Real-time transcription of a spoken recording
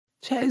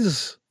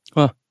Jesus.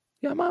 What?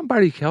 Yeah, man,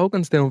 Barry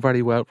Keoghan's doing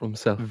very well for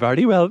himself.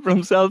 Very well for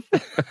himself.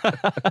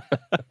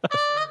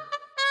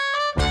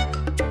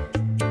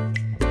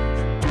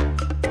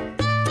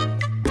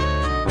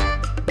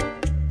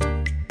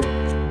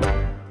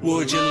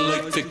 Would you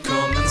like to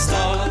come and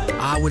stall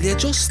it? Will you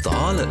just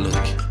stall it, look?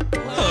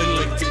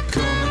 I'd like to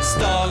come and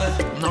stall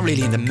it. I'm not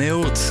really in the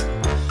mood.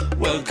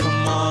 Well,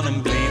 come on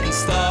and bleed and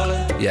stall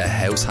it. Yeah,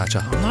 house hatcher.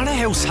 I'm not a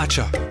house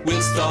hatcher.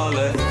 We'll stall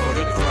it for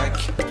the crack.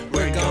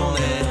 We're gonna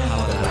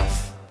have a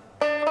laugh.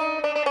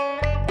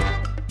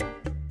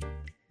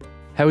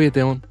 How are you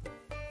doing?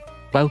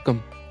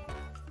 Welcome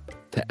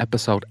to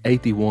episode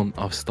 81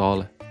 of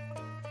Stall It.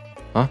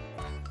 Huh?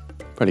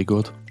 Very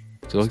good.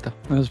 Do you like that?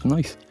 That was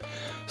nice.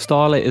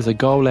 Stall It is a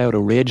Go Loud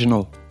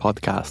original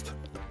podcast.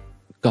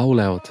 Go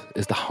Loud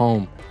is the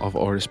home of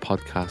Irish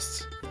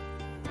podcasts.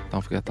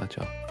 Don't forget that,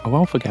 Joe. I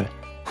won't forget it.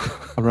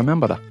 I'll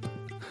remember that.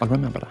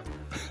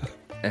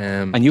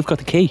 And you've got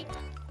the key.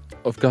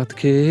 I've got the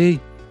key.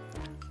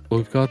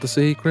 We've got the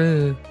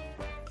secret.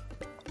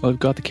 I've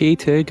got the key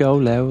to Go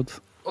Loud.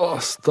 Oh,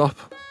 stop.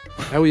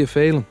 How are you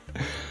feeling?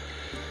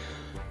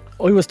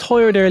 I was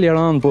tired earlier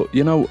on, but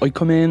you know, I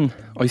come in,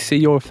 I see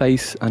your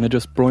face, and it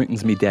just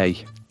brightens me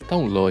day.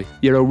 Don't lie.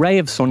 You're a ray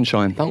of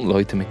sunshine. Don't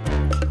lie to me.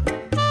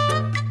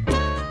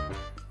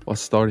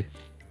 What's the story?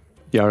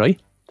 You alright?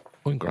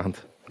 I'm grand.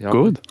 You Good.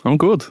 alright? I'm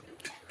good.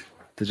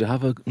 Did you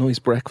have a nice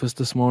breakfast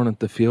this morning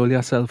to fuel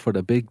yourself for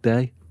the big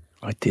day?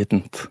 I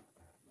didn't.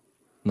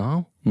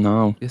 No?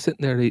 No. You're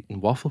sitting there eating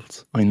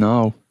waffles. I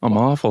know. I'm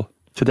awful.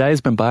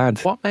 Today's been bad.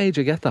 What made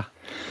you get that?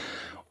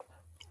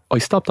 I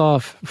stopped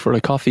off for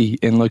a coffee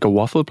in like a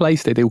waffle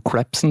place. They do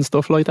crepes and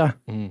stuff like that.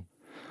 Mm.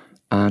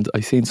 And I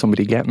seen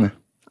somebody getting it.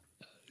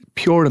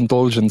 Pure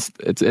indulgence.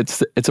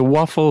 It's a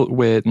waffle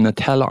with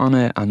Nutella on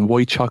it and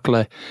white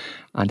chocolate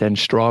and then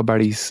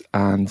strawberries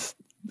and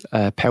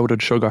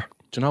powdered sugar.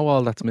 Do you know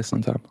all that's missing?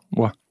 on top.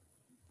 What?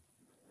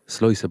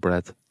 Slice of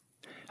bread.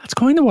 That's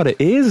kind of what it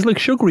is, like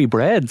sugary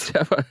breads.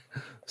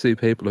 See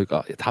people like,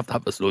 oh, you'd have to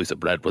have a slice of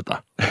bread with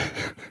that.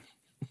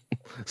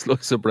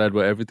 Slice of bread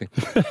with everything.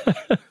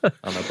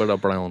 And a bit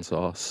of brown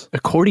sauce. A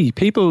curry.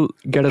 People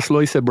get a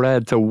slice of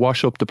bread to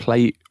wash up the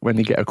plate when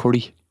they get a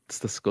curry. It's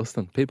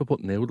disgusting. People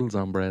put noodles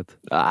on bread.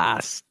 Ah,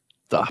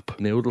 stop.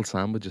 Noodle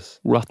sandwiches.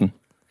 Rotten.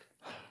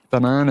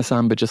 Banana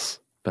sandwiches.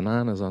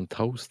 Bananas on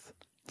toast.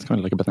 It's kind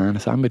of like a banana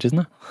sandwich, isn't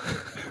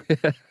it?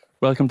 Yeah.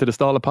 Welcome to the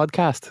Stall It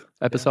Podcast,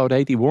 episode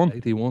 81.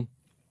 81.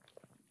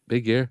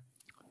 Big year.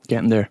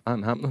 Getting there.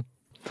 Ain't happening.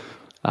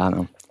 I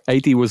know.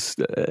 80 was,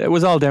 it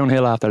was all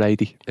downhill after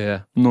 80.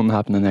 Yeah. Nothing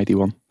happened in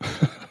 81.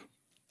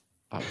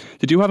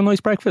 Did you have a nice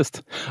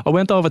breakfast? I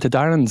went over to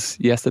Darren's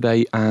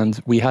yesterday and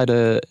we had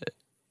a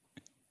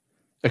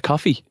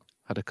coffee.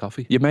 Had a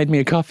coffee. You made me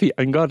a coffee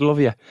and God love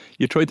you.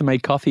 You tried to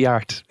make coffee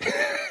art.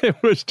 It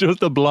was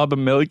just a blob of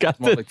milk at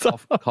More the like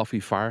top.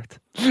 coffee fart.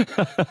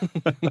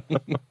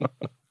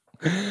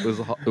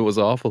 It was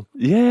awful.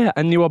 Yeah,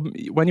 and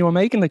when you were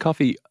making the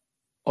coffee,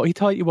 I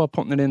thought you were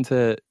putting it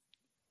into,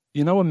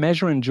 you know, a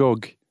measuring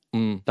jug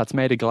that's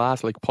made of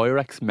glass, like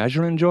Pyrex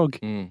measuring jug.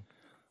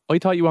 I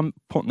thought you were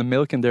putting the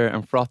milk in there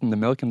and frothing the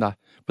milk in that,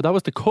 but that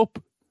was the cup.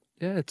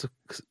 Yeah, it's a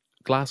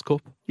glass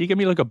cup. You gave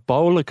me like a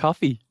bowl of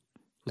coffee.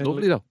 It was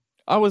lovely though.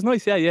 Oh, it was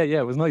nice. Yeah,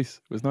 it was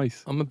nice. It was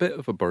nice. I'm a bit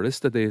of a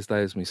barista these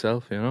days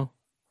myself, you know.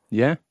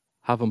 Yeah,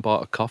 Haven't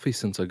bought a coffee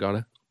since I got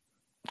it.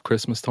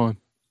 Christmas time.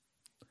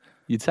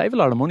 you'd save a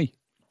lot of money.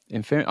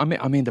 In fair, I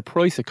mean the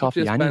price of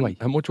coffee anyway.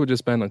 How much would you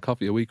spend on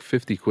coffee a week?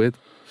 50 quid.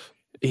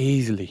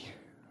 Easily.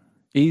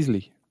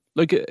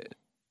 Like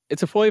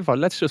it's a fiver.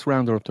 Let's just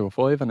round it up to a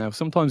fiver now.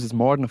 Sometimes it's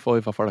more than a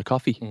fiver for a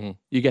coffee. Mm-hmm.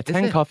 You get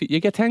 10 it? coffee.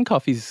 You get 10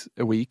 coffees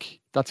a week.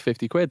 That's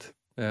 50 quid.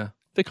 Yeah.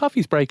 The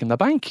coffee's breaking the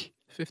bank.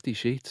 50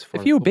 sheets. For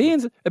A few couple.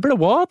 beans, a bit of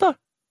water,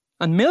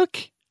 and milk.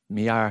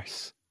 Me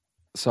arse.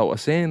 So I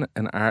seen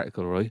an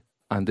article, right?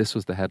 And this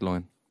was the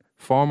headline.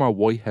 Former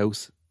White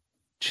House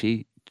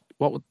chief.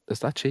 Is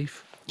that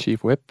chief?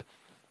 Chief Whip.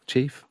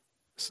 Chief?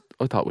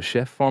 I thought it was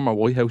chef. Former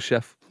White House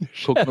chef.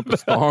 Cooking up a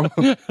storm.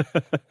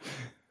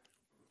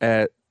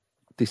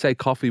 They say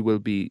coffee will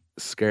be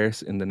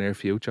scarce in the near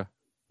future.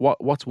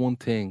 What's one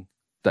thing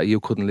that you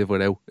couldn't live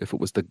without if it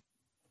was to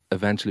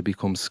eventually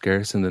become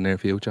scarce in the near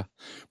future?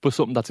 But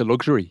something that's a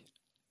luxury.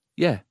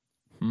 Yeah.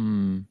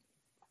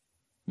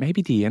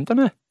 Maybe the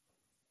internet.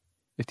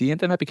 If the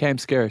internet became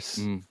scarce,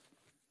 it'd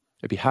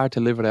be hard to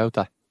live without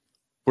that.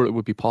 But it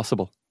would be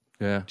possible.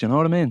 Yeah. Do you know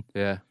what I mean?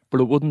 Yeah.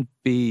 But it wouldn't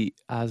be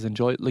as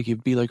enjoyable. Like,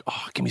 you'd be like,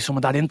 oh, give me some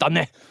of that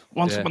internet. I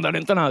want Yeah. some of that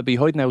internet. I'd be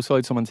hiding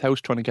outside someone's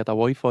house trying to get that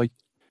Wi-Fi.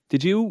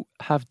 Did you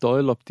have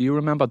dial-up? Do you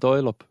remember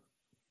dial-up?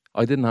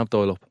 I didn't have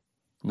dial-up.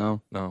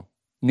 No. No.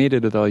 Neither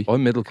did I.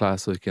 I'm middle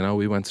class, like, you know,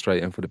 we went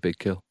straight in for the big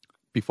kill.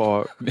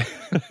 Before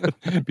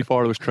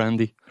before it was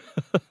trendy.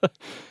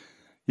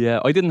 Yeah,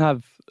 I didn't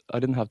have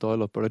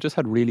dial-up, but I just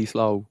had really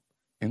slow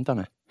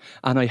internet.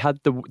 And I had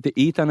the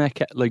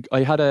Ethernet, like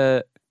I had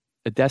a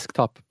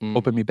desktop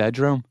up in my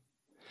bedroom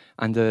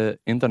and the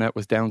internet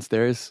was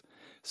downstairs.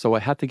 So I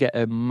had to get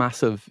a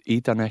massive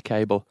Ethernet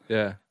cable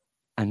Yeah.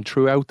 and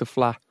throughout the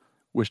flat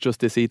was just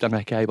this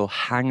Ethernet cable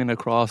hanging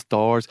across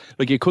doors.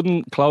 Like you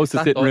couldn't close the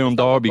That- sitting oh, room is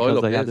that door what because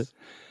dial-up they had is? it.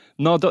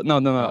 No.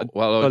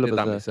 Well, I dial-up did is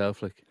that a-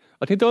 myself. Like,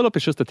 I think dial-up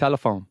is just a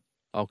telephone,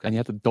 okay. and you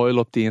had to dial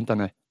up the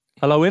internet.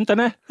 Hello,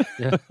 internet.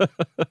 Yeah.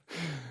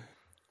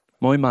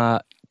 My ma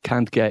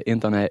can't get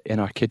internet in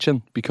our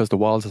kitchen because the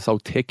walls are so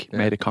thick, Yeah.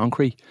 made of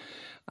concrete,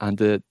 and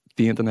the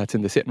internet's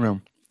in the sitting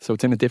room. So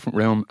it's in a different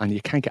room, and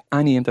you can't get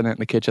any internet in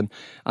the kitchen,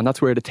 and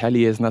that's where the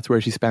telly is, and that's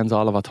where she spends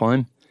all of her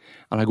time.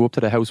 And I go up to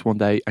the house one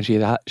day, and she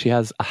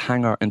has a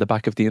hanger in the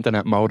back of the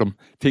internet modem,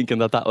 thinking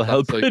that'll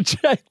help like-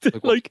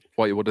 project, Like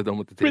what you would have done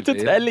with the TV. with the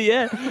telly.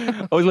 Yeah,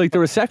 I was like, the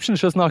reception's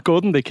just not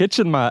good in the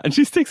kitchen, man. And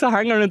she sticks a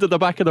hanger into the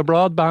back of the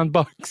broadband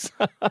box.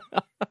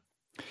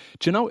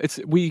 Do you know, it's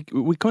we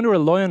kind of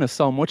rely on it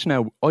so much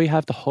now. I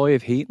have the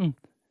Hive heating,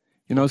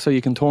 you know, so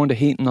you can turn the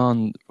heating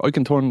on. I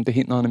can turn the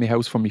heating on in my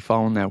house from my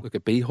phone now, Like a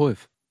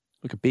beehive.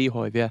 like a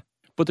beehive, yeah.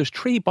 But there's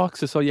 3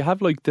 boxes, so you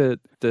have like the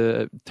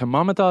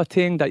thermometer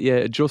thing that you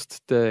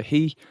adjust the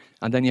heat,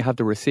 and then you have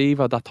the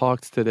receiver that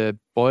talks to the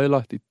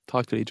boiler. They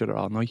talk to each other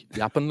all night.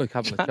 Yapping, like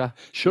having a chat.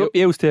 Shut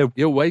you too.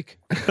 You awake?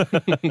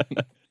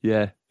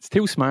 Yeah, it's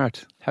too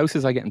smart.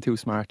 Houses are getting too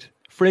smart.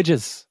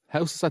 Fridges.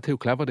 Houses are too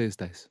clever these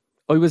days.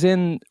 I was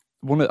in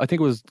I think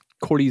it was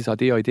Curry's or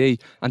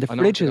DID, and the I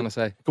know what fridge you're is. going to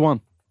say. Go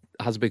on.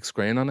 It has a big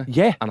screen on it.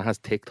 Yeah. And it has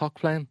TikTok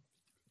playing.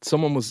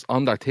 Someone was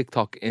on their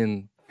TikTok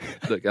in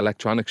like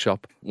electronic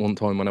shop one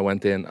time when I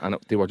went in, and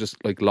they were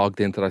just like logged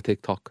into their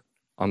TikTok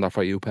on their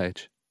For You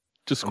page.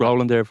 Just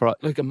scrolling there for.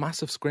 Like a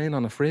massive screen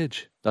on a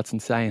fridge. That's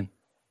insane.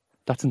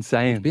 That's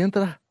insane. Be into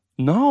that.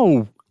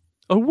 No,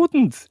 I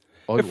wouldn't.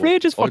 I The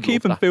fridge is for I'd love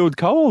keeping that. food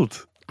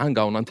cold. And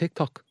going on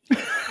TikTok.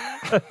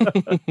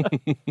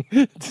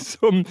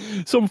 some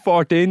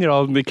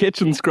 14-year-old in the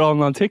kitchen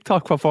scrolling on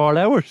TikTok for 4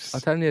 hours.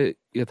 I'm telling you,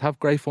 you'd have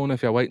great fun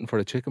if you're waiting for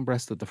a chicken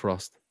breast at the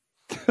frost.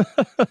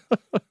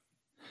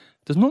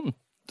 There's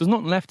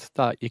nothing left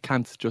that you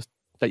can't just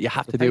that you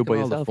have to do by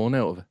all yourself. the fun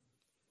out of it.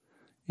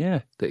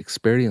 Yeah. The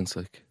experience,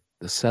 like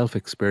the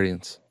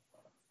self-experience.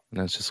 And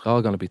then it's just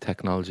all going to be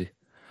technology.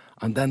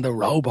 And then the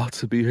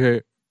robots will be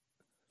here.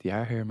 They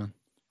are here, man.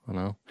 I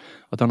know.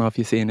 I don't know if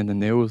you've seen in the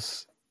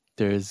news.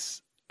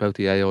 There's About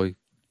the AI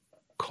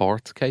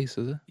court case,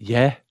 is it?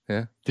 yeah.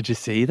 Yeah. Did you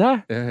see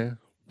that? Yeah.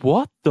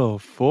 What the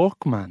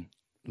fuck, man?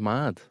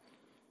 Mad.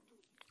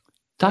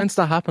 When's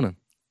that happening?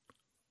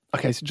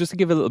 Okay, so just to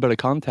give a little bit of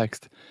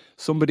context,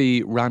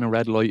 somebody ran a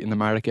red light in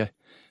America,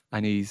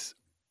 and he's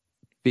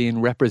being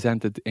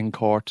represented in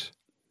court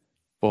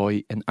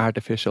by an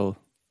artificial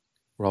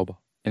Robot.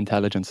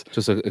 intelligence.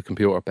 Just a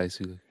computer,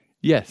 basically.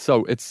 Yeah,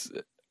 so it's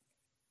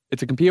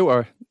a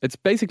computer. It's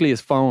basically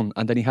his phone,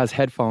 and then he has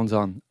headphones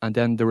on, and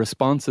then the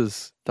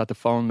responses that the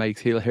phone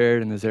makes, he'll hear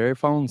it in his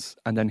earphones,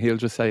 and then he'll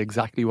just say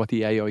exactly what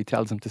the AI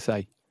tells him to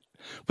say.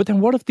 But then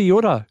what if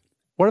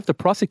the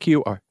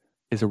prosecutor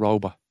is a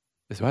robot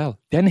as well?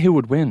 Then who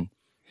would win?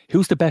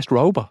 Who's the best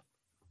robot?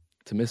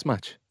 It's a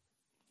mismatch.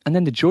 And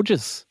then the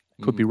judges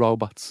could be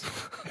robots.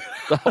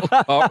 The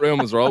whole courtroom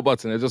is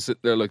robots and they just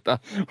sit there like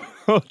that.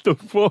 What the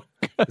fuck?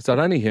 Is there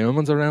any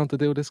humans around to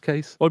do this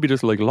case? I'd be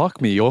just like, lock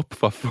me up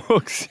for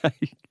fuck's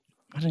sake.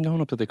 Imagine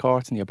going up to the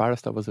courts and your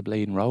barrister was a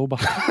bleeding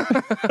robot.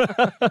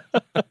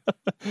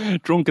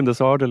 Drunk and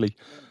disorderly.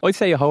 I'd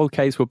say a whole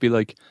case would be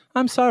like,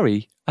 I'm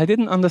sorry, I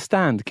didn't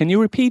understand. Can you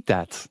repeat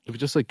that? If you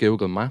just like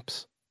Google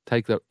Maps,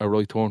 take a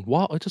right turn.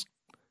 What?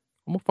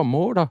 I'm up for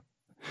murder.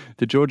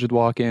 The judge would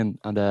walk in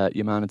and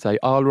your man would say,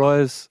 all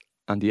rise.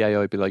 And the AI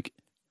would be like,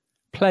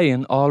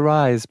 playing All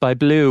Rise by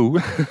Blue.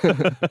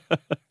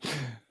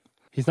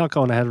 He's not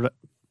going ahead with it.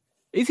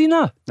 Is he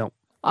not? No.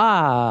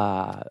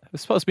 Ah, it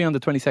was supposed to be on the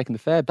 22nd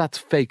of Feb. That's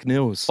fake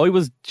news. I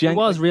was It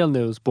was real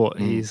news, but Mm.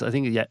 he's, I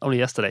think, only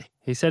yesterday.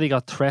 He said he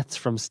got threats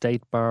from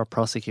state bar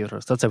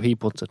prosecutors. That's how he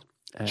puts it.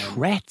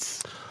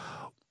 threats.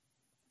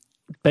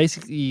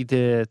 Basically,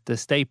 the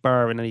state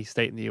bar in any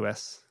state in the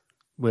US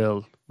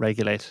will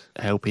regulate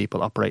how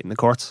people operate in the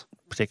courts,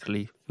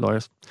 particularly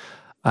lawyers.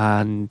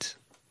 And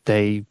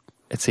they,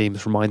 it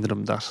seems, reminded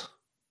them that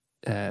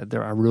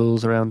there are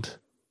rules around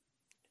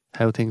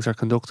how things are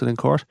conducted in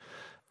court.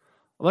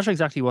 I'm not sure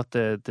exactly what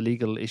the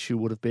legal issue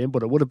would have been,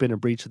 but it would have been a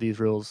breach of these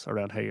rules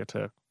around how you're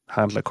to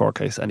handle a court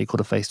case, and he could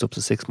have faced up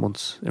to 6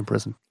 months in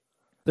prison.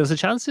 There was a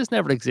chance this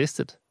never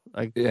existed,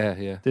 like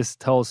Yeah. this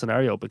whole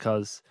scenario,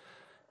 because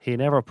he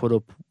never put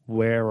up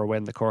where or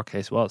when the court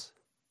case was.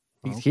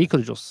 He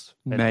could have just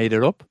Made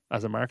it up.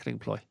 as a marketing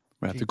ploy.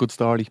 Right, it's a good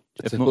story.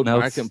 It's if a good nothing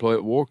else. market employee.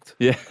 It worked.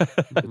 Yeah.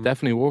 It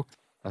definitely worked.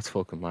 That's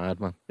fucking mad,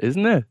 man.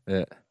 Isn't it?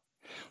 Yeah.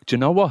 Do you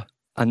know what?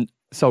 And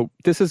so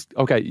this is,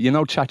 okay, you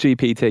know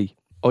ChatGPT.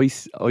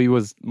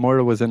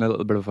 Moira was in a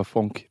little bit of a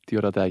funk the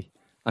other day,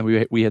 and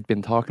we had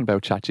been talking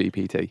about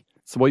ChatGPT.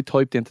 So I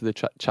typed into the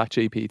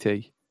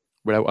ChatGPT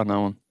without her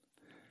knowing,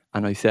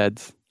 and I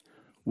said,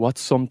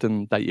 what's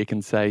something that you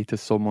can say to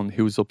someone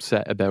who's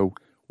upset about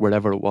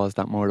whatever it was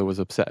that Moira was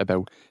upset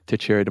about to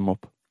cheer them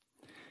up?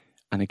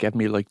 And it gave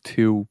me like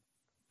 2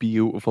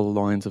 beautiful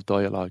lines of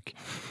dialogue.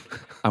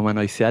 And when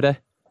I said it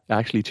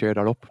actually cheered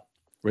her up.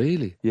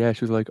 Really? Yeah,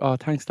 she was like, oh,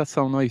 thanks, that's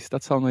so nice.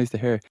 That's so nice to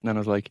hear. And then I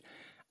was like,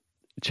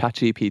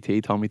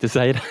 ChatGPT told me to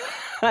say it.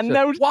 And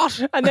now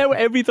what? And now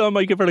every time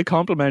I give her a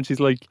compliment, she's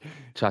like,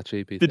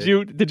 ChatGPT. Did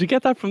you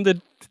get that from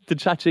the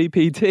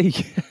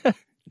ChatGPT?"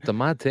 The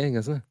mad thing,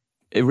 isn't it?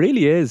 It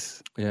really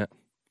is. Yeah.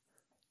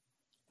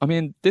 I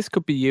mean, this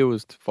could be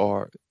used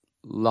for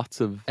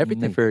lots of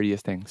Everything.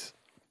 nefarious things.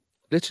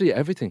 Literally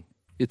everything.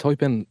 You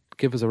type in,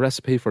 give us a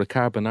recipe for a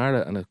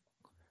carbonara, and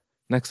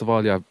next of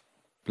all, you have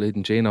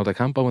bleeding Gino de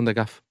Campo in the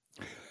gaff.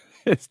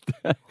 That's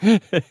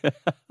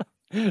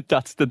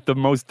the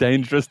most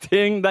dangerous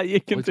thing that you I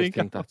can just think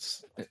think of.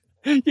 that's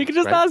You can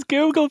just Right. ask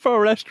Google for a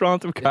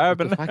restaurant of the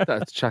carbonara. fact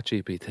that it's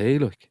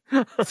ChatGPT. Like,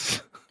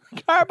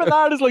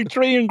 Carbonara is like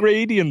 3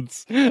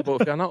 ingredients.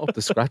 but if you're not up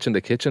to scratch in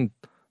the kitchen,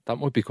 that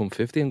might become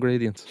 50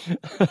 ingredients.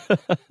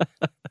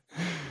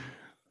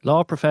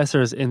 Law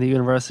professors in the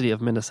University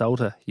of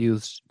Minnesota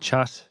used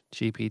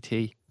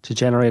ChatGPT to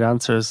generate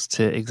answers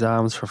to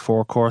exams for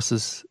 4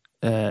 courses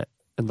in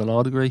the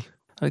law degree.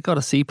 I got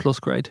a C+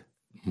 grade.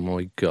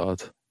 My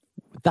God.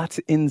 That's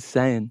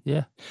insane.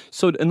 Yeah.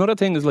 So another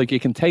thing is like you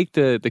can take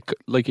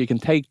you can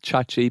take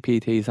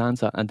ChatGPT's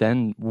answer and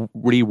then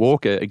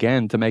rework it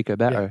again to make it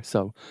better. Yeah.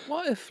 So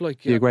What if,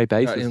 like, Be a great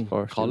you're basis in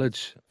for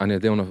college and you're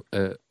doing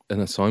an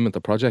assignment,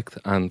 a project,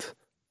 and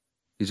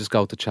you just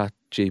go to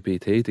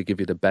ChatGPT to give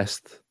you the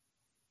best,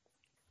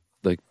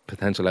 like,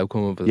 potential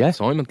outcome of the Yeah.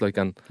 assignment, like,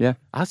 and Yeah. it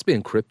has to be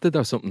encrypted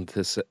or something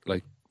to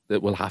like,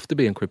 it will have to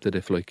be encrypted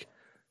if, like,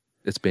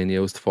 it's being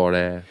used for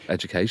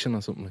education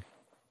or something.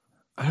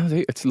 I don't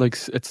think it's like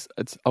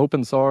it's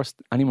open source.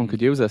 Anyone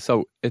could use it.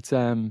 So it's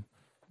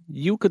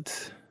you could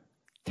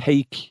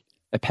take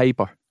a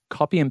paper,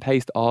 copy and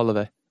paste all of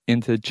it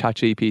into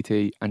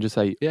ChatGPT and just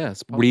say Yeah,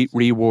 it's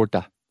reword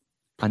that,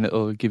 and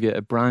it'll give you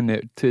a brand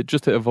new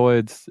to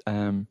avoid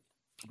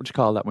what do you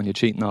call that when you're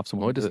cheating off my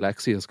someone?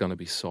 dyslexia is going to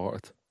be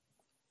sorted.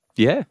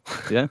 Yeah,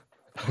 yeah.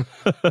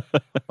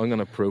 I'm going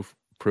to proof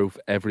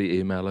every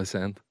email I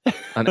send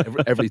and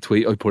every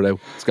tweet I put out.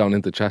 It's going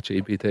into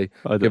ChatGPT.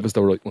 Give us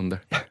the right one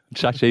there.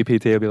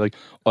 ChatGPT will be like,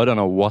 I don't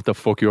know what the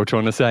fuck you're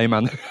trying to say,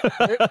 man.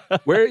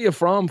 Where are you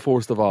from,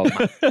 first of all,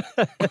 man?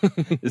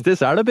 Is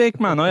this Arabic,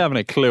 man? I haven't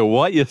a clue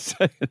what you're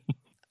saying.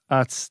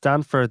 At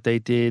Stanford, they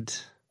did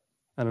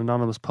an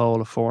anonymous poll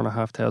of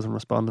 4,500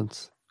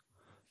 respondents.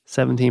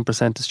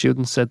 17% of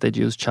students said they'd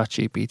use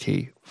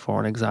ChatGPT for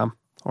an exam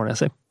or an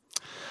essay.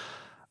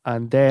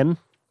 And then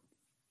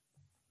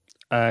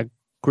a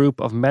group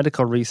of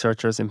medical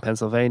researchers in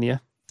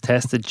Pennsylvania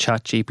tested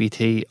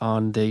ChatGPT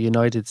on the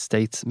United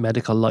States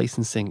medical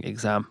licensing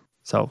exam.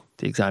 So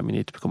the exam you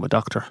need to become a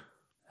doctor.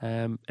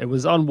 It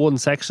was on one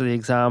section of the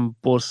exam,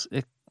 but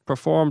it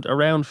performed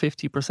around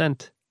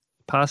 50%.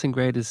 Passing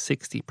grade is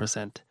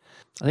 60%.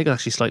 I think it's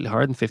actually slightly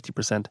higher than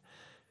 50%.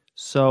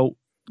 So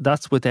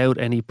that's without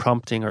any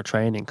prompting or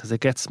training, because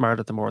it gets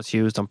smarter the more it's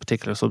used on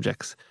particular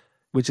subjects,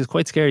 which is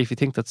quite scary if you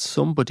think that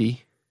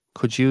somebody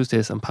could use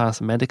this and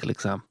pass a medical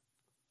exam.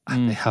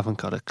 And they haven't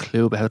got a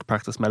clue about how to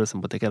practice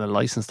medicine, but they get a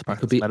license to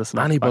practice be medicine.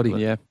 off the back anybody. of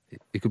it. Yeah.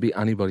 It could be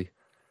anybody.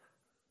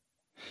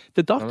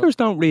 The doctors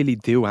don't really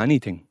do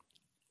anything.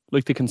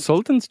 Like the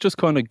consultants just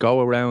kind of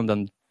go around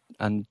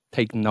and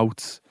take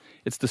notes.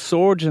 It's the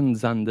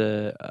surgeons and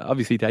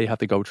obviously they have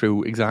to go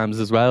through exams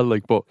as well.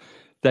 Like, but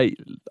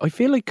I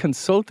feel like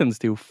consultants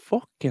do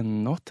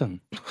fucking nothing.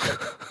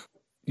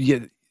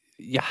 you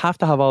have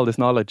to have all this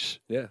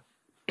knowledge, Yeah.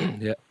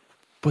 Yeah.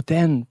 but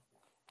then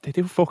they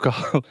do fuck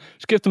all.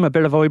 Just give them a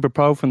bit of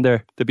ibuprofen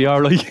there. They'll be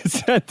all right. You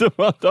send them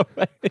on the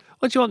way.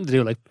 What do you want them to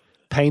do? Like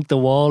paint the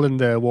wall in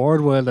the ward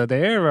while they're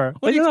there? Or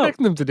what are you don't know.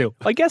 expecting them to do?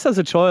 I guess as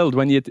a child,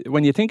 when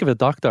you think of a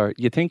doctor,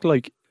 you think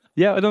like,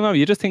 yeah, I don't know.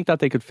 You just think that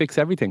they could fix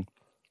everything,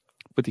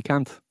 but you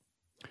can't.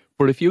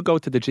 But if you go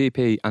to the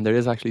GP and there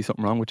is actually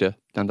something wrong with you,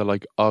 then they're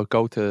like, "Oh,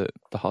 go to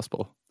the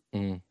hospital."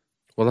 Mm.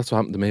 Well, that's what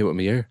happened to me with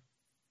my ear.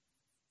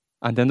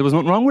 And then there was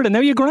nothing wrong with it.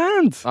 Now you're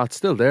grand. Oh, it's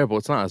still there, but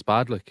it's not as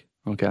bad. Like,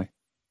 Okay,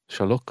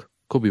 sure, look,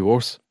 could be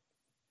worse.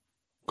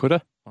 could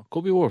it?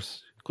 Could be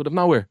worse. Could have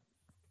nowhere.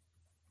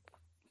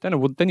 Then you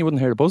wouldn't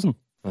hear the buzzing.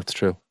 That's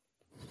true.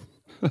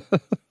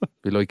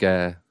 Be like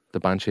the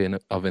Banshee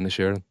of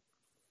Inisherin.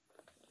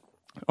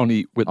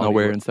 Only with Only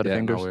nowhere with- instead of yeah,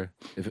 fingers. nowhere.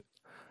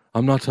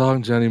 I'm not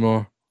talking to you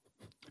anymore.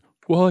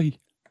 Why?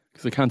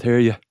 Because I can't hear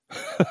you.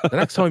 The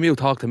next time you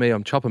talk to me,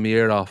 I'm chopping my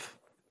ear off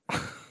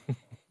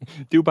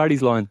Do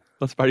Barry's line.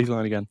 What's Barry's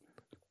line again?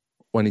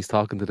 when he's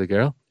talking to the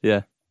girl.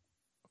 Yeah.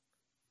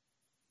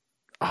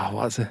 Oh,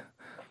 what was it?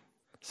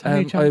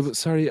 Sorry,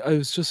 Sorry, I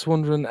was just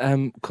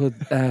wondering, could,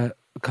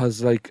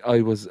 because like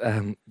I was,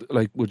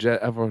 like, would you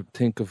ever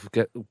think of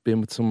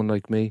being with someone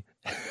like me?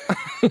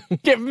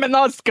 Give him an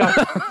Oscar.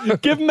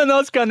 Give him an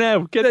Oscar now.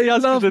 Get the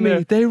Oscar Love in me.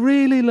 there. They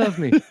really love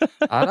me.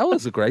 That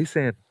was a great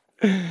saying.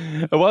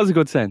 It was a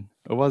good saying.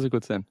 It was a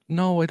good saying.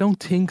 No, I don't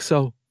think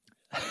so.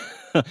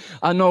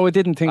 I know, I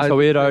didn't think so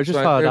either. I just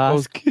Right, thought I'd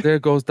ask. there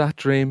goes that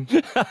dream.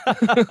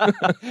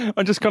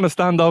 I'm just going to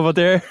stand over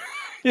there.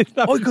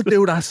 I could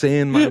do that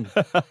saying, man.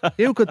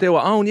 You could do it,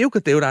 Owen. You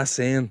could do that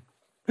saying.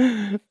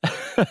 Oh,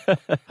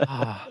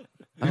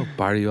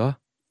 Barry, what?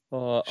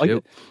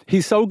 Shoot.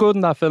 He's so good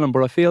in that film,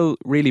 but I feel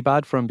really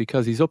bad for him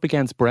because he's up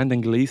against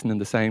Brendan Gleeson in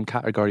the same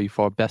category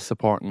for Best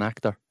Supporting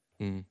Actor.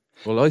 Mm.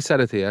 Well, I said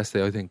it to you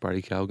yesterday. I think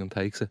Barry Keoghan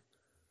takes it.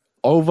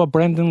 Over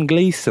Brendan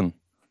Gleeson.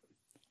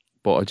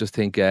 But I just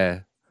think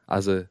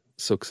as a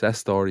success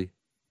story,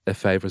 it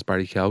favours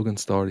Barry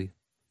Keoghan's story.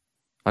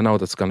 I know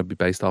that's going to be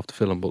based off the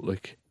film, but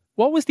like...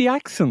 What was the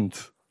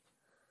accent?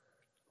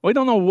 I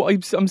don't know.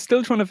 I'm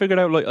still trying to figure it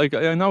out. Like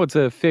I know it's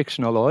a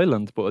fictional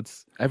island, but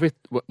it's...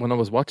 When I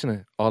was watching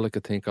it, all I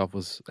could think of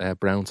was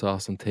brown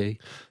sauce and tea.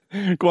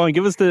 Go on,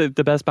 give us the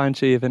best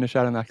Banshee of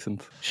Inisharan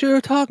accent. Sure, you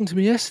were talking to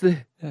me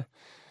yesterday. Yeah.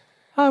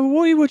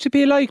 Why would you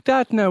be like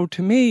that now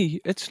to me?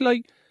 It's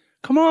like,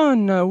 come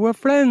on now, we're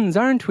friends,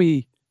 aren't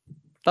we?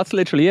 That's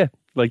literally it.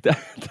 Like that.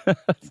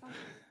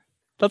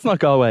 That's not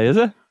Galway, is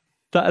it?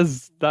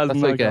 That's not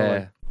like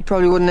Galway. You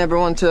probably wouldn't ever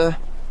want to,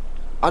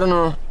 I don't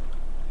know,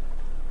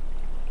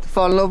 to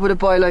fall in love with a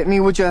boy like me,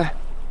 would you?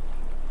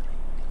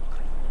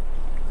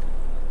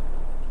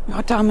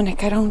 No,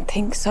 Dominic, I don't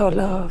think so,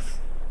 love.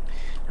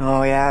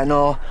 Oh yeah,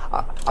 no.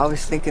 I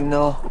was thinking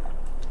no.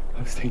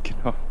 I was thinking,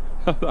 no.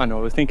 I know,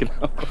 I was thinking,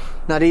 no.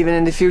 Not even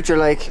in the future,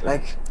 like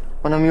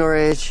when I'm your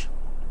age.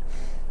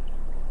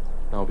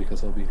 No,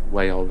 because I'll be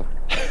way older.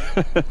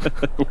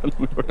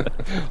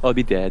 I'll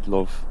be dead,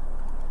 love.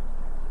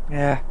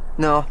 Yeah,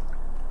 no.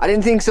 I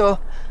didn't think so.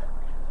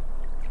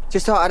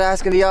 Just thought I'd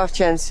ask on the off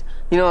chance.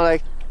 You know,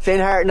 like,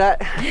 faint heart and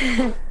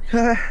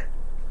that.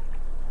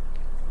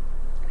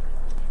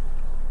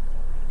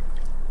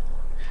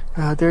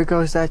 Oh, there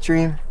goes that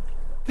dream.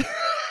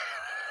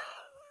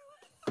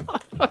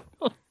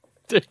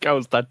 There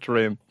goes that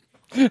dream.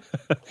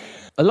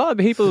 A lot of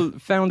people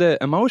found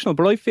it emotional,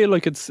 but I feel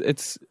like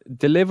it's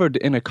delivered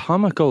in a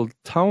comical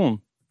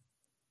tone.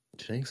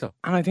 Do you think so?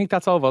 And I think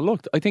that's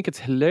overlooked. I think it's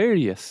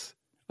hilarious.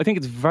 I think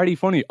it's very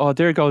funny. Oh,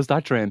 there goes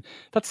that dream.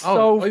 That's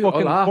so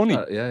fucking funny.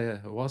 Yeah,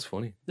 it was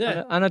funny.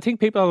 Yeah. And I think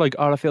people are like,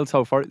 oh, I feel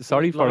so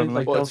sorry for him.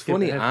 Like, But it's don't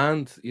funny, give a head.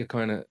 and you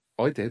I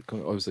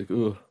was like,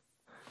 oh,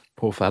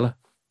 poor fella.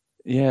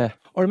 Yeah.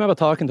 I remember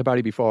talking to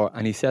Barry before,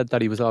 and he said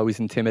that he was always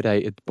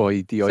intimidated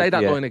by the idea. Say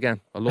that line again.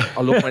 I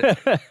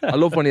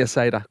love when you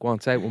say that. Go on,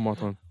 say it one more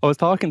time. I was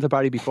talking to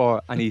Barry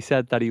before, and he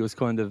said that he was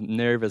kind of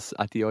nervous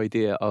at the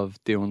idea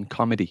of doing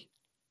comedy.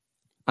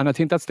 And I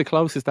think that's the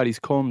closest that he's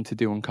come to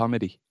doing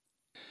comedy.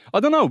 I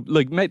don't know,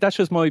 like, mate, that's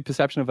just my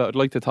perception of it. I'd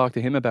like to talk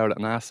to him about it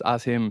and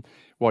ask him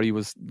what he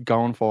was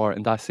going for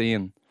in that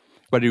scene.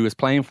 Whether he was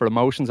playing for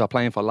emotions or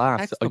playing for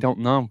laughs, Text I him. don't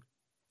know.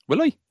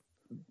 Will I?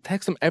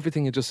 Text him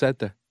everything you just said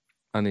there,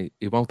 and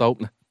he won't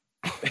open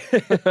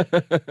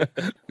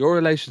it. Your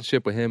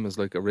relationship with him is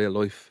like a real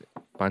life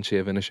Banshee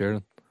of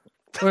Inisharan.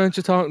 Why aren't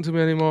you talking to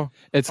me anymore?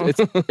 It's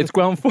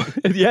ground for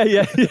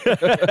yeah.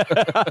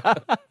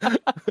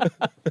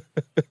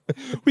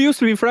 We used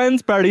to be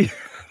friends, Barry.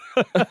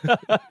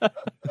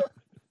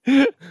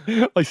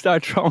 I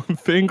start throwing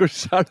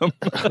fingers at him.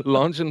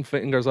 Launching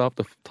fingers off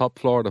the top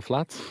floor of the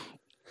flats.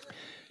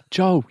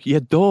 Joe,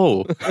 you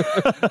dull.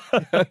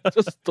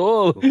 Just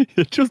dull.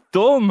 You're just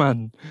dull,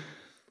 man.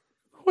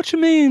 What you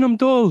mean I'm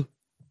dull?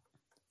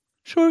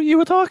 Sure, you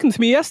were talking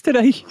to me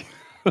yesterday.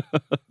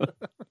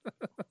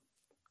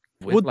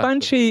 Would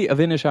Banshee of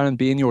Inisharan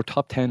be in your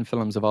top 10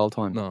 films of all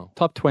time? No.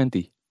 Top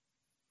 20?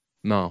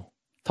 No.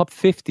 Top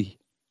 50?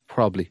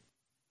 Probably.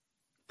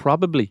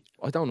 Probably.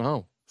 I don't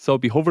know. So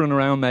it'd be hovering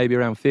around maybe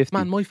around 50.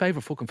 Man, my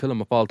favourite fucking film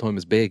of all time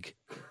is Big.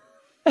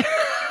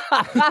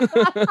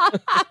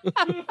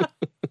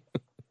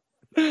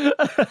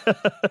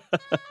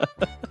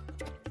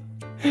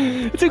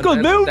 It's a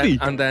good movie.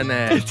 And then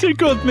It's a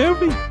good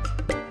movie.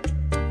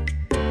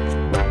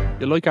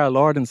 You're like our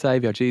Lord and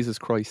Saviour, Jesus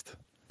Christ.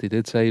 they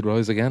did say he'd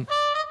rise again.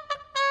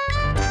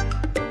 Do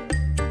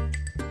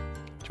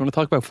you want to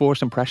talk about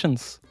first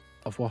impressions?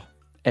 Of what?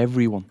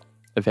 Everyone.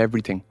 Of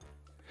everything.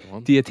 Go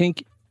on. Do you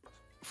think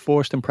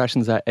first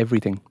impressions are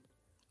everything?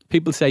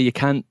 People say you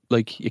can't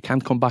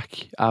come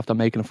back after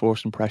making a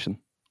first impression.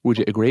 Would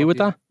you agree with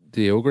that?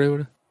 Do you agree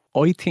with it?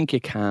 I think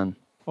you can.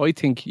 I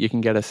think you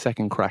can get a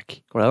second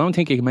crack. But I don't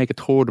think you can make a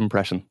third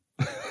impression.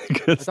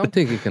 I don't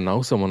think you can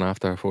know someone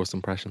after a first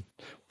impression.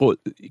 But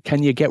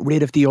can you get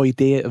rid of the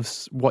idea of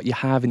what you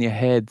have in your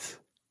head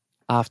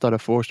after the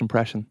first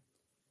impression?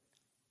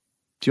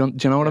 Do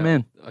you know what I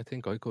mean? I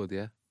think I could,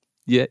 yeah.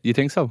 Yeah, you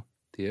think so?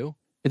 Do you?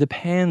 It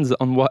depends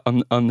on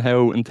on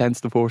how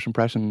intense the first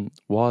impression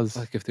was.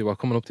 Like if they were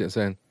coming up to you and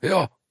saying,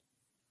 "Yeah,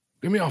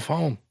 give me your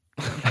phone."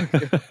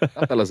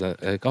 That fella's a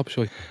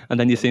gobshite. And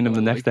then you seen him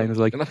the next day and was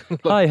like, You're not gonna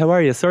 "Hi, how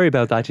are you? Sorry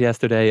about that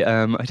yesterday.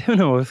 I don't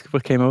know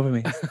what came over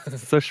me.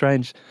 It's so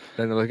strange."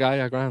 Then they're like, "Ah,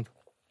 yeah, grand."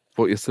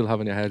 But you still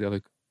have in your head, you're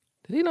like,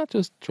 "Did he not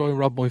just try and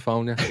rob my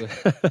phone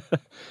yesterday?"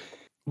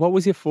 What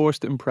was your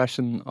first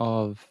impression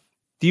of...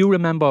 Do you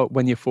remember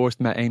when you first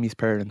met Amy's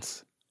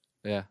parents?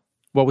 Yeah.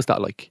 What was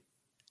that like?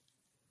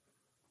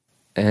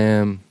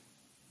 I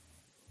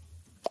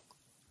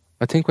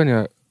think when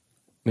you're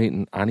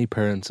meeting any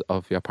parents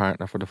of your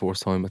partner for the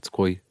first time, it's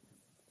quite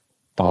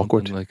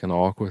Awkward. daunting, like, and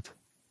awkward.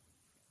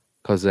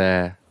 Because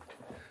I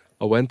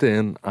went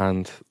in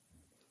and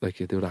like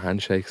you do the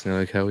handshakes and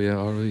you're like, how are you?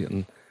 All right.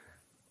 And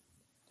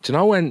do you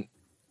know when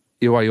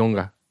you were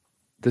younger,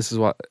 this is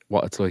what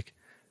it's like.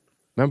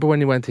 Remember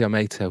when you went to your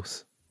mate's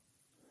house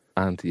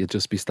and you'd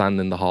just be standing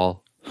in the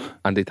hall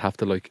and they'd have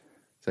to like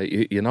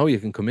say, you know, you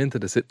can come into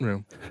the sitting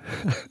room.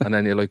 And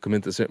then you like come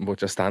into the sitting,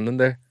 but you're standing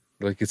there.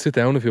 Like, you sit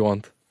down if you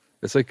want.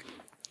 It's like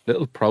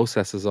little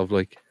processes of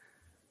like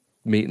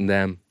meeting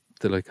them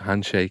to like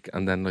handshake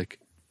and then like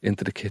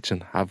into the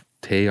kitchen, have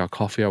tea or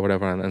coffee or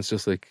whatever. And it's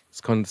just like, it's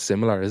kind of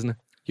similar, isn't it?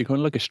 You're kind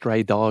of like a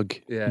stray dog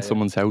in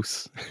someone's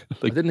house.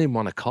 I didn't even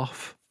want to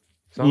cough.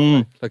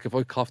 So like if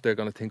I cough, they're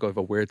going to think I have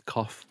a weird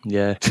cough.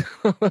 Yeah.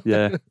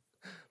 Yeah.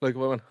 Like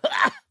if I went,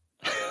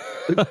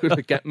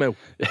 like, get me.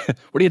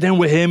 What are you doing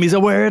with him? He's a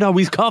weirdo.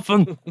 He's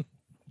coughing.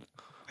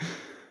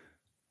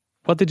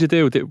 What did you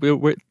do? Did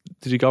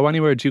you go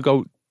anywhere? Did you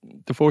go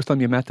the first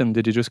time you met them?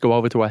 Did you just go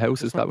over to our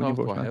house? Is that when you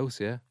first met? Our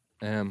house, yeah.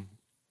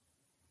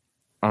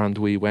 And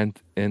we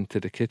went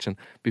into the kitchen.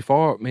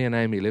 Before me and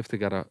Amy lived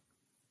together,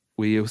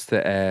 we used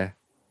to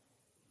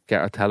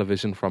get our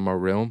television from our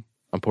room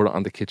and put it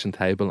on the kitchen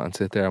table and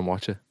sit there and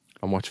watch it,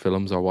 and watch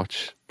films or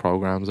watch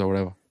programs or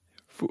whatever.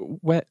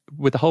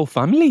 With the whole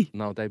family?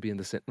 No, they'd be in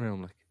the sitting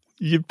room. Like,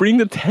 you bring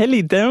the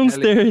telly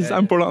downstairs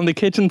and put it on the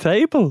kitchen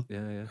table?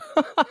 Yeah.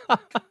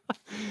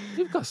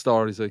 You've got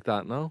stories like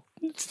that, no?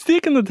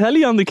 Sticking the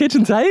telly on the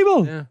kitchen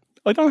table? Yeah.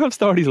 I don't have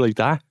stories like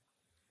that.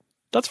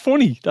 That's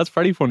funny. That's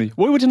very funny.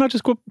 Why would you not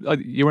just go up?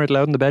 You weren't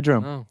allowed in the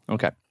bedroom? No.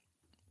 Okay.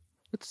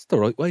 It's the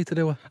right way to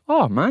do it.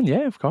 Oh, man,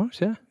 yeah, of course,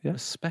 yeah.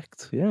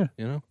 Respect, Yeah,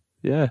 you know?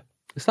 yeah.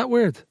 Is that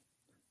weird?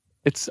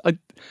 It's I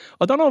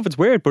don't know if it's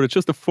weird, but it's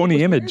just a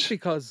funny image.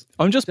 Because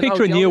I'm just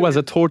picturing you as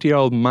a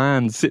 30-year-old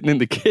man sitting in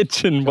the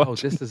kitchen oh,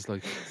 watching. this is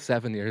like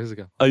 7 years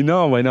ago. I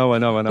know.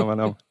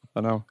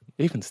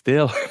 Even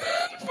still.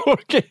 Poor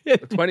kid. A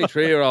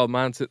 23-year-old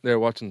man sitting there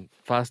watching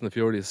Fast and the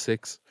Furious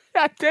 6.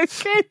 At the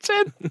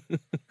kitchen.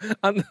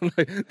 And then,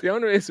 like, the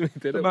only reason we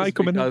did it was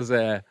because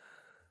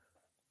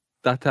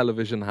that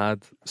television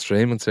had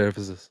streaming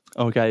services.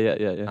 Okay,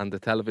 yeah. And the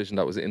television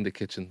that was in the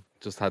kitchen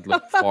just had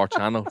like 4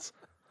 channels.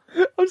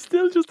 I'm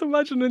still just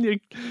imagining you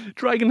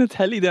dragging a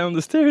telly down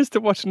the stairs to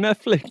watch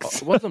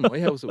Netflix. It wasn't my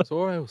house, it was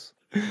our house.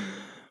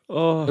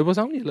 Oh, It was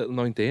only a little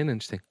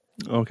 19-inch thing.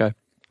 okay.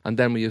 And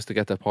then we used to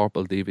get the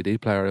purple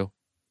DVD player out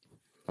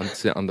and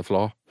sit on the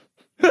floor,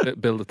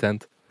 build a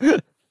tent.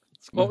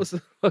 What was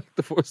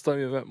the first time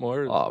you met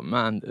Moira? Oh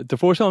man, the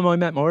first time I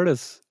met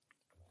Moira's,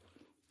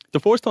 the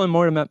first time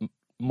Moira met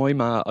my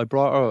ma, I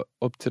brought her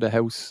up to the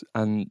house,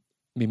 and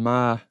my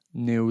ma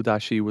knew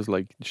that she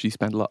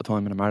spent a lot of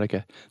time in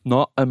America.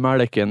 Not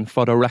American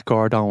for the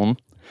record on.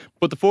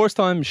 But the first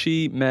time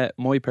she met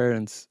my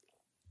parents,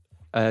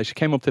 she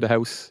came up to the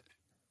house,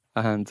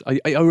 and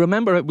I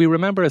remember it. We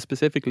remember it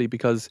specifically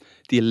because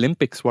the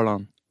Olympics were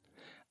on,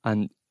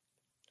 and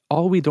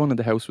all we done in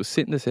the house was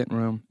sit in the sitting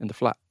room in the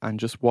flat and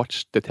just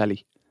watch the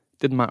telly.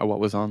 Didn't matter what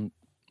was on.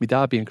 My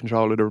dad be in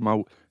control of the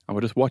remote, and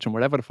we're just watching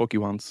whatever the fuck he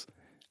wants,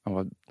 and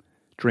we're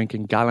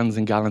drinking gallons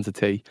and gallons of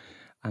tea.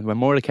 And when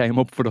Moira came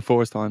up for the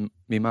first time,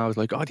 my ma was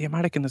like, "Oh, the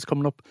American is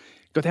coming up.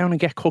 Go down and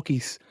get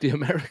cookies." The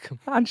American.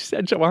 And she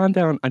sent Joanne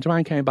down, and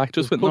Joanne came back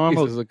just with Cookies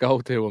normal. is a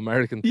go-to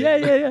American thing.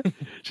 Yeah.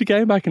 She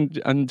came back,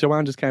 and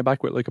Joanne just came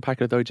back with like a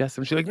packet of digestives.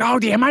 And she's like, "No,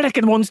 the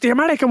American ones.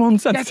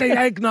 And Get the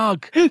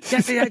eggnog. Get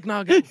the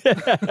eggnog. Get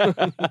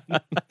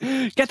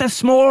the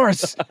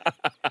s'mores.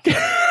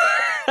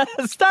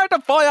 Start the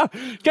fire.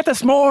 Get the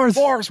s'mores.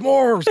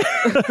 S'mores.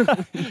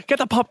 Get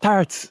the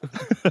Pop-Tarts."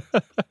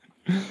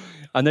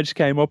 And then she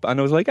came up and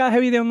I was like, "Ah, how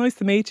are you doing? Nice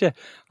to meet you."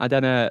 And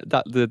then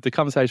the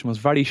conversation was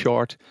very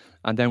short.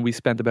 And then we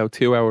spent about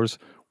 2 hours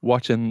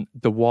watching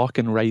the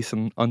walking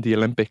racing on the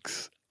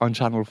Olympics on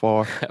Channel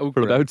 4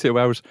 for about 2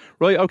 hours.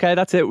 Right, okay,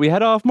 that's it. We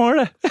head off,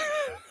 Moira.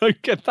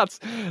 Okay,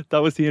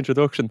 that was the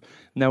introduction.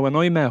 Now, when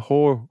I met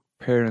her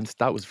parents,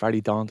 that was very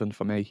daunting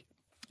for me.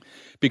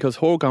 Because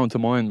her going to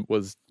mine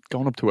was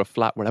going up to a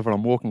flat, whatever,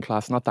 I'm working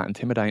class, not that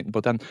intimidating.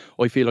 But then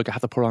I feel like I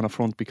have to put on a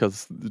front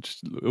because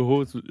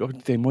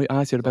they might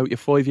ask you about your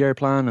 5-year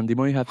plan, and they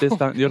might have this,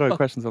 that, and the other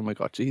questions. I'm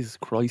like, oh, Jesus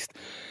Christ.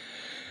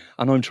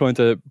 And I'm trying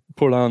to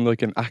put on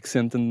like an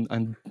accent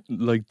and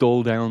like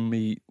dull down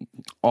me.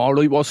 All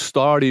right, was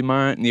starty,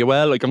 Martin. You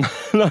well, like I'm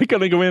not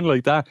going to go in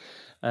like that.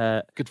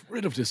 Get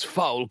rid of this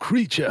foul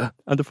creature.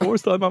 And the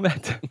first time I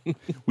met them,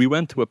 we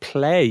went to a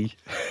play.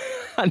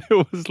 And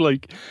it was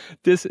like,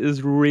 this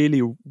is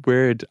really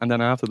weird. And then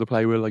after the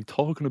play, we were like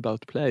talking about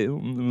the play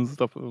and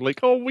stuff. Like,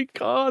 oh my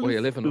God. Were you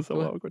living up so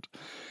to it? awkward.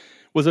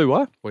 Was I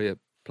what? Were you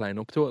playing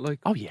up to it like?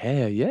 Oh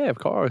yeah, of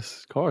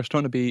course.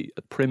 Trying to be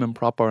prim and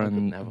proper. I And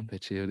could never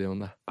picture you doing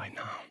that. I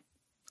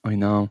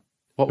know.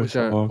 What It was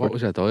so your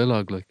awkward.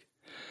 dialogue like?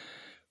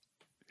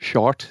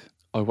 Short.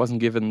 I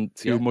wasn't giving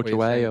too much were you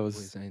away. saying- I were you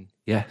was saying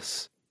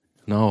yes,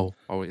 no,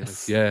 or were you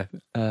Yes. like,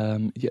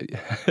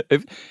 yeah?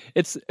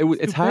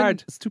 It's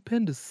hard.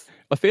 Stupendous.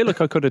 I feel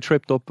like I could have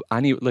tripped up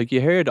like you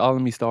heard all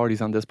of my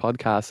stories on this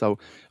podcast, so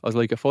I was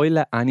like, if I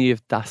let any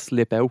of that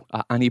slip out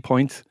at any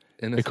point,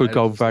 In it could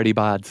go very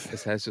bad.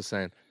 His head's just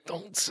saying,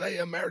 "Don't say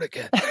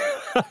America."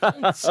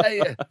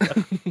 Say it.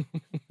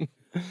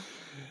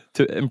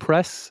 To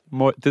impress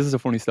more, this is a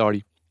funny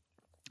story.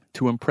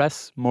 To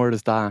impress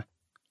Moira's dad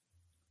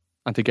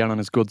and to get on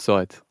his good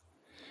side.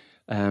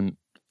 I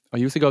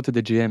used to go to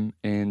the gym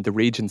in the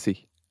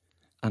Regency,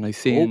 and I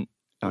seen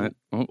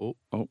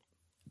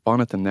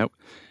Bonneton now.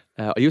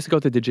 I used to go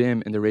to the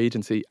gym in the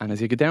Regency, and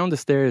as you go down the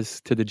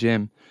stairs to the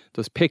gym,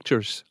 there's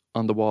pictures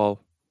on the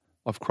wall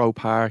of Crow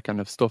Park and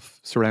of stuff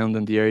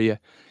surrounding the area.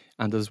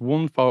 And there's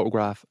one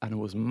photograph, and it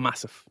was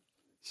massive,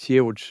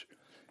 huge,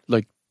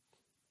 like,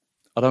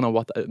 I don't know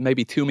what,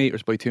 maybe 2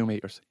 meters by 2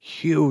 meters,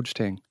 huge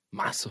thing,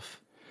 Massive.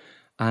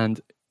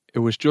 and it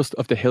was just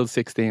of the Hill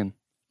 16,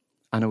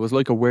 and it was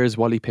like a Where's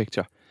Wally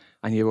picture,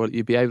 and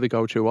you'd be able to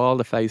go through all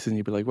the faces, and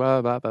you'd be like,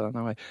 well,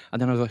 no way.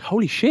 And then I was like,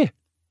 holy shit,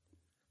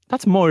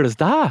 that's Moira's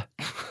dad.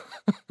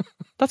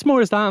 That's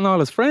Moira's dad and all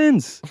his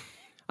friends.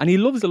 And he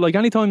loves it. Like,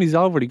 anytime he's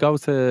over, he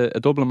goes to a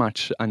Dublin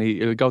match and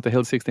he'll go to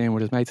Hill 16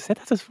 with his mates. I said,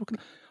 that's his fucking...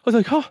 I was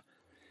like, oh,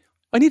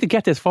 I need to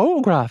get this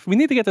photograph. We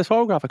need to get this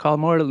photograph. I called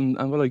Moira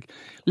and we're like,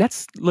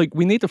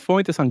 we need to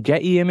find this on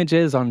Getty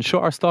Images, on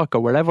Shutterstock or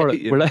wherever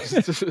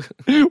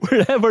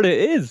it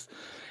is.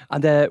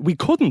 And we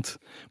couldn't.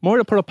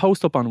 Moira put a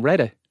post up on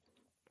Reddit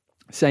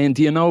saying,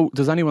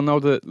 does anyone know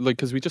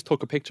because we just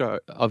took a picture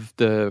of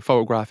the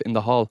photograph in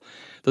the hall.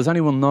 Does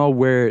anyone know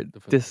where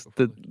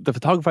the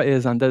photographer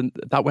is? And then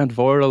that went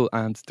viral,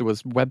 and there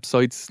was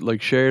websites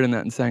like sharing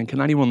it and saying,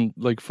 can anyone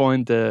like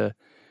find the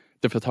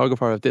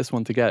photographer of this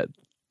one to get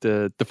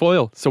the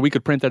foil so we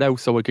could print it out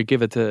so I could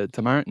give it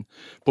to Martin.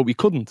 But we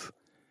couldn't.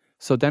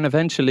 So then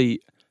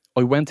eventually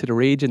I went to the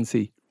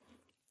Regency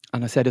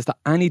and I said, is there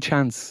any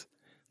chance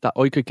that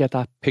I could get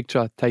that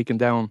picture taken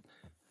down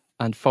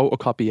and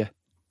photocopy it?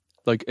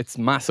 Like, it's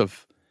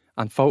massive,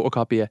 and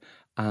photocopy it,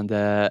 and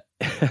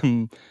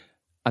then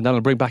I'll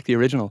bring back the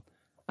original.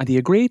 And he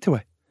agreed to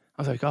it.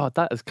 I was like, oh,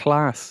 that is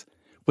class.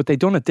 But they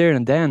done it there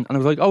and then. And I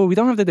was like, oh, we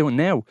don't have to do it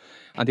now.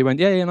 And they went,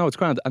 yeah, no, it's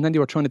grand. And then they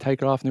were trying to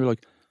take it off, and they were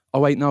like,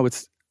 oh, wait, no,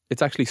 it's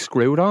actually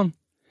screwed on.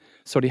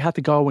 So they had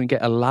to go and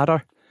get a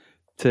ladder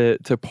to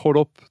put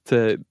up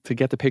to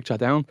get the picture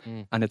down.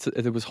 And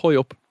it was high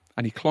up.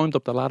 And he climbed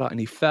up the ladder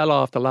and he fell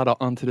off the ladder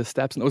onto the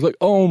steps. And I was like,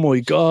 oh my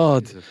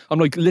God. Jesus. I'm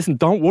like, listen,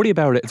 don't worry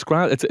about it. It's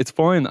grand. It's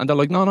fine. And they're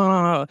like,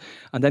 no.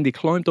 And then they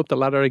climbed up the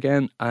ladder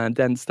again and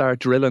then started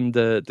drilling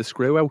the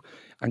screw out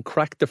and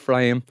cracked the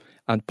frame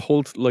and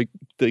pulled like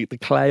the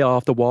clay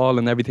off the wall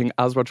and everything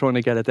as we're trying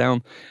to get it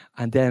down.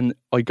 And then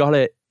I got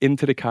it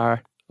into the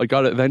car. I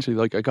got it into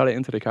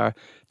the car.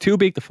 Too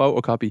big to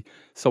photocopy.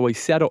 So I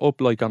set it up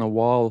like on a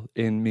wall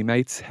in my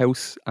mate's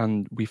house,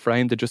 and we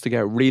framed it just to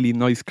get a really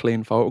nice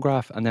clean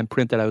photograph and then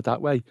print it out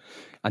that way.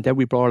 And then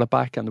we brought it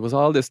back, and there was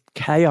all this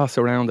chaos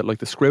around it. Like,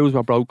 the screws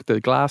were broke,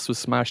 the glass was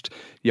smashed,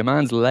 your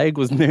man's leg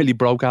was nearly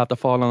broke after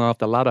falling off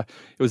the ladder.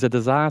 It was a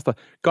disaster.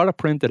 Got it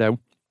printed out,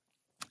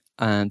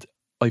 and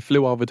I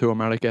flew over to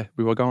America.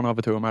 We were going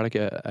over to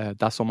America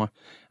that summer,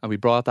 and we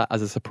brought that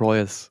as a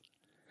surprise.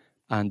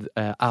 And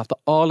after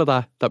all of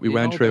that we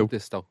went through...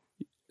 This, though?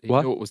 He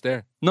what? knew it was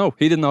there? No,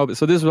 he didn't know it.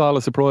 So this was all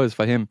a surprise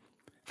for him,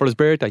 for his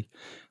birthday.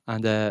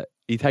 And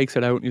he takes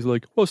it out and he's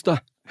like, what's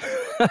that?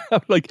 I'm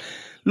like,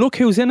 look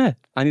who's in it.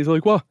 And he's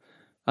like, what?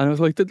 And I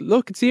was like,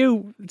 look, it's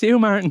you,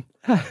 Martin.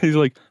 He's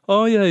like,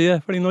 oh yeah,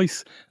 very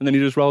nice. And then he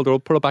just rolled it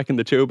up, put it back in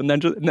the tube, and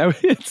then now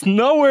it's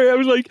nowhere. I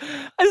was like,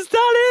 is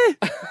that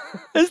it?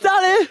 Is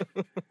that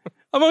it?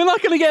 Am I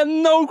not going to get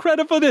no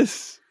credit for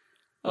this?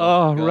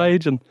 Oh,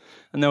 raging.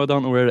 And now I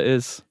don't know where it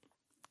is.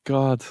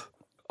 God.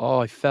 Oh,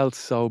 I felt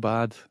so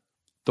bad.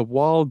 The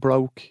wall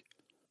broke.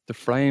 The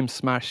frame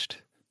smashed.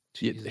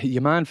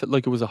 Your man felt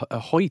like it was a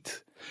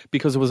height,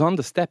 because it was on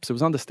the steps. It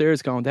was on the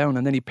stairs going down,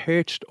 and then he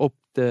perched up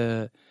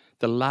the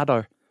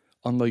ladder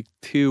on like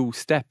 2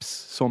 steps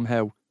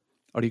somehow.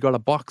 Or he got a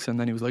box, and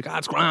then he was like,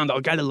 it's grand,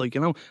 I'll get it, like,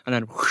 And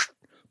then, whoosh,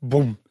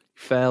 boom,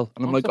 fell.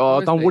 And I'm like,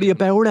 oh, don't worry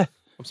about it.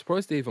 I'm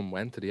surprised they even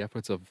went to the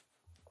efforts of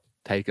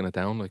taking it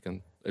down, like,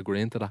 and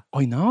agreeing to that.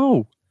 I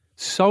know.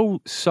 So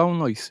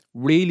nice.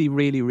 Really,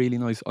 really, really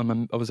nice. I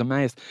was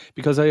amazed,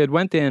 because I had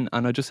went in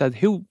and I just said,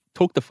 who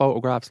took the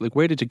photographs? Like,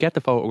 where did you get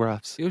the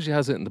photographs? He usually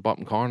has it in the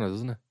bottom corner,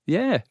 doesn't it?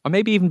 Yeah. Or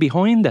maybe even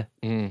behind it.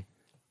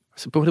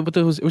 So, but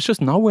it was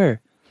just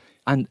nowhere.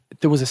 And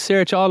there was a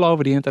search all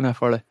over the internet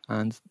for it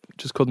and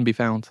just couldn't be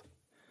found.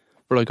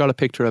 But I got a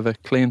picture of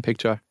it, clean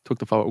picture, took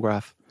the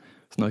photograph.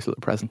 It's a nice little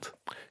present.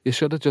 You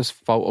should have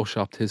just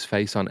photoshopped his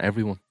face on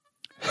everyone.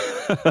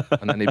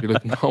 And then he'd be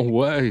like, no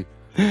way.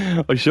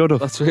 I should have.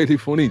 That's really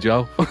funny,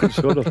 Joe. I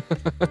should have.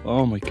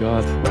 Oh my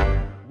God.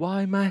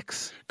 Why,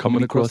 Max?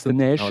 Coming across the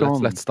nation. No,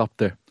 let's stop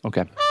there.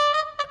 Okay.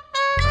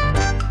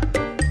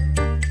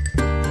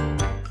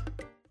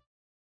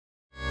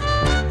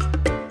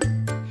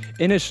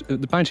 Inish,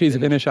 the Banshees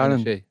of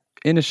Inisharan.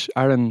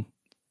 Inisharan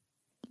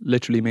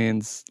literally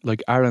means,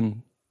 like,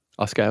 Aran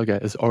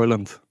Oscailga is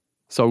Ireland.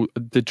 So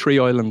the 3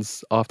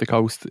 islands off the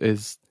coast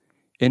is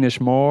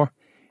Inishmore,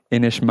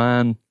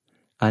 Inishman,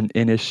 and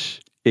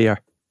Inishere.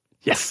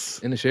 Yes.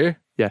 Inishere?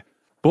 Yeah.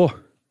 But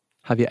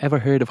have you ever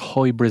heard of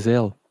High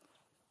Brazil?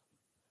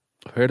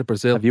 I've heard of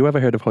Brazil. Have you ever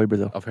heard of High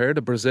Brazil? I've heard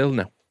of Brazil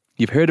now.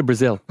 You've heard of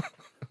Brazil,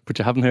 but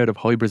you haven't heard of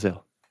High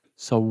Brazil.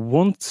 So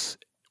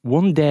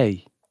one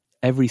day,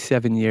 every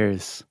 7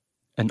 years,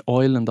 an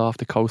island off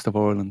the coast of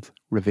Ireland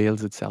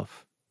reveals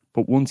itself.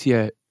 But once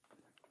you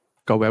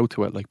go out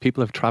to it, like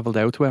people have travelled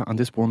out to it on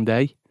this one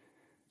day,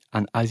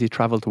 and as you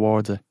travel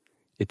towards it,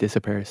 it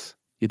disappears.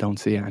 You don't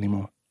see it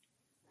anymore.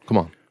 Come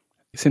on.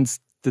 Since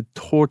the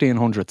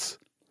 1300s,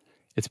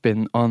 it's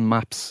been on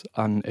maps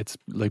and it's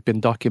like been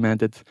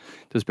documented.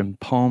 There's been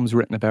poems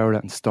written about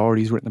it and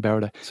stories written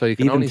about it. So you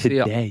can Even only see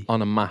today. it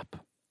on a map.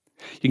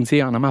 You can see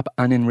it on a map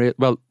and in real.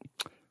 Well,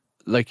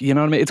 like, you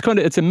know what I mean.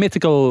 It's a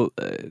mythical.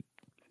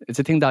 It's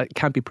a thing that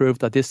can't be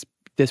proved. That this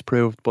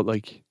proved, but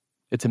like,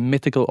 it's a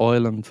mythical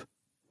island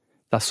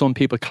that some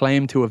people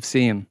claim to have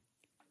seen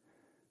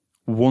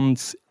one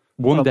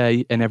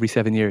day in every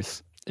 7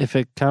 years. If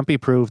it can't be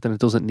proved, then it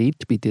doesn't need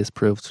to be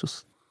disproved.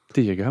 Just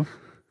There you go.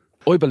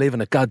 I believe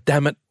in it. God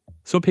damn it.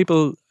 Some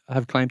people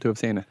have claimed to have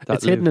seen it. that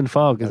it's hidden live- in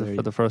fog, is that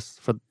it? area.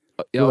 For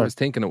Yeah, I Well, was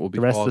thinking it would be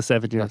the rest of fog. the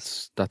 7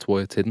 years. That's why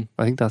it's hidden.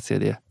 I think that's the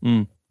idea.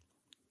 Mm.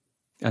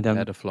 And then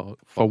Yeah, the fog.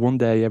 for one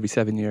day every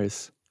 7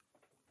 years,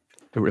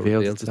 it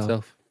reveals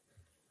itself.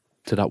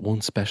 to that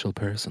one special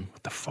person.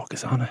 What the fuck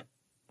is on it?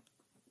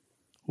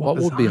 What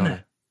is would be on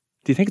it?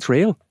 Do you think it's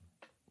real?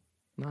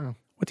 No,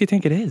 What do you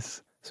think it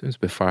is? seems a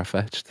bit far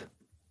fetched.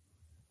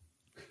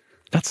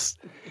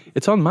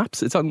 It's on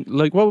maps. It's on,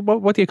 like,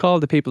 what do you call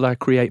the people that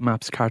create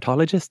maps?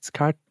 Cartologists?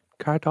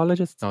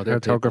 Cartologists? No, they're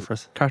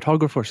Cartographers.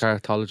 Cartographers.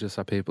 Cartologists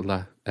are people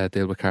that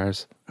deal with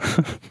cars.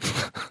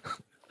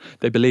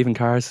 They believe in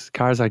cars.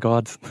 Cars are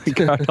God.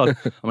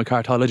 I'm a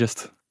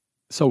cartologist.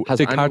 So Has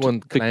the anyone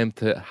claimed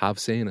to have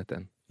seen it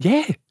then?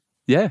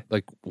 Yeah,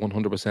 Like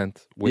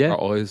 100% with Yeah.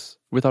 our eyes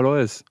with our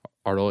eyes.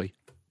 or eye?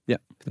 Yeah,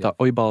 with our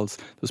eyeballs.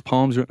 There's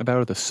poems written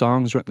about it. There's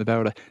songs written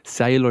about it.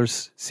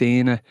 Sailors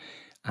seeing it,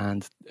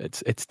 and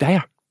it's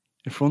there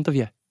in front of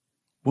you.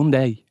 One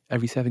day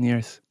every 7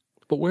 years.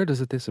 But where does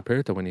it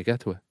disappear to when you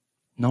get to it?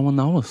 No one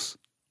knows.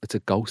 It's a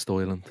ghost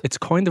island. It's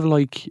kind of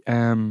like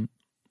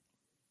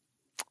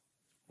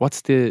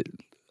what's the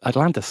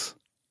Atlantis?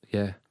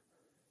 Yeah.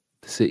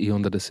 The city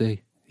under the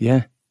sea.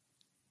 Yeah,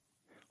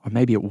 or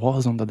maybe it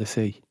was under the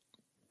sea,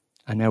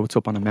 and now it's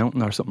up on a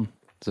mountain or something.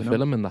 There's a No.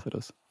 film in that. It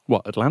is.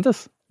 What,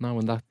 Atlantis? No,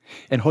 in that.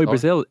 In High Oh.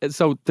 Brazil.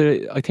 So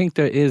I think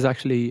there is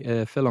actually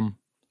a film,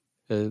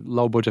 a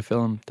low budget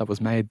film that was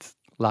made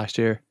last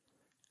year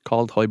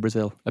called High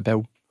Brazil,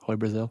 about High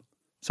Brazil.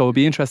 So I'll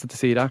be interested to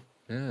see that.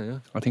 Yeah.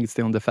 I think it's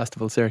doing the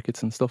festival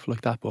circuits and stuff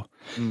like that, but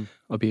Mm.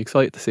 I'll be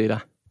excited to see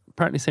that.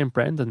 Apparently St.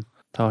 Brendan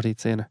thought he'd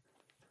seen it.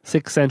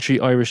 6th century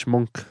Irish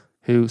monk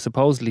who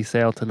supposedly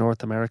sailed to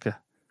North America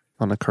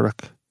on a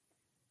curragh.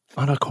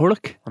 On a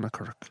curragh? On a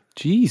curragh.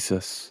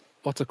 Jesus.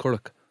 What's a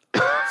curragh?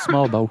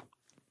 Small bow.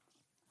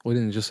 Why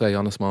didn't you just say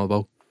on a small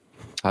boat?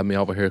 Had me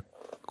over here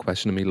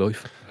questioning me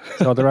life.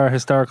 So there are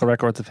historical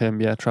records of him,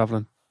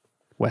 travelling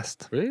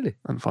west Really?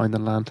 and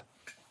finding land.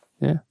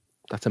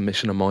 That's a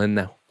mission of mine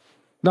now.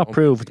 Not Don't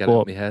proved, get it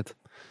but in my head.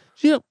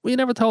 we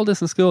never told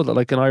this in school that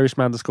like an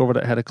Irishman discovered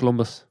it ahead of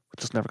Columbus, but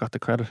just never got the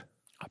credit.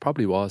 I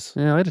probably was.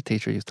 Yeah, I had a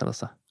teacher who used to tell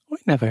us that. I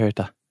never heard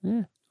that.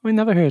 Yeah. I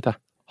never heard that.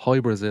 High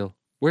Brazil.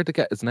 Where'd it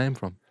get its name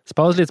from?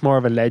 Supposedly it's more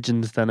of a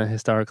legend than a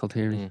historical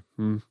theory.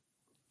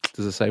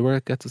 Does it say where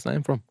it gets its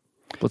name from?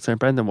 But St.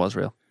 Brendan was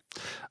real.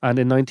 And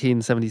in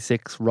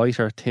 1976,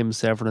 writer Tim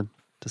Severin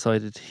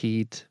decided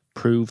he'd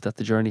prove that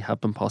the journey had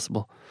been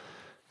possible.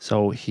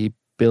 So he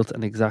built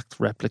an exact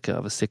replica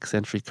of a 6th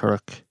century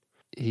curragh.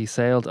 He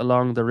sailed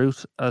along the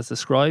route as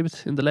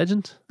described in the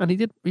legend, and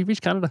he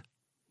reached Canada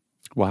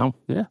Wow.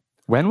 Yeah.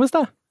 When was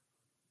that?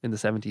 in the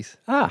 70s.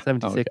 Ah,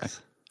 76. okay.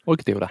 I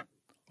could do that.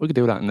 I could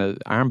do that in the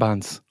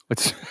armbands. I'd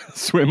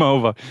swim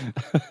over.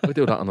 I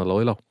do that on a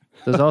Lilo.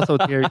 There's also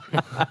a theory,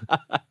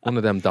 One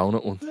of them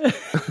donut ones.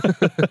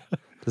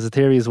 there's a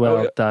theory as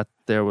well that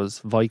there was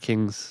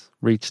Vikings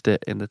reached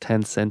it in the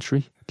 10th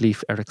century.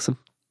 Leif Erikson.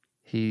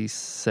 He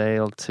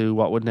sailed to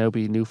what would now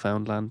be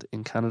Newfoundland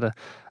in Canada,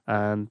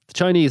 and the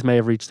Chinese may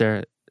have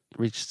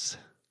reached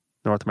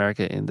North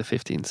America in the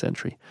 15th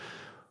century.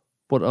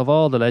 But of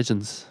all the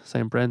legends,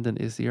 St. Brendan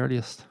is the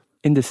earliest.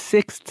 In the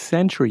 6th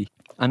century.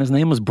 And his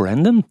name was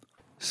Brendan?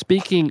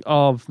 Speaking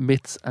of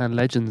myths and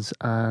legends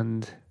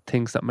and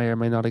things that may or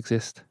may not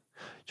exist,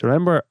 do you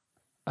remember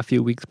a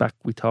few weeks back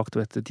we talked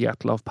about the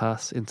Dyatlov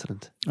Pass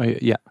incident? Oh,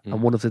 yeah.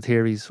 And one of the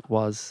theories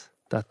was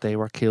that they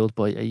were killed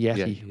by a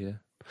Yeti. Yeah.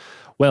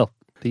 Well,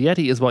 the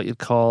Yeti is what you'd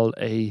call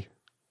a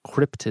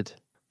cryptid,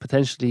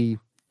 potentially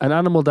an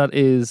animal that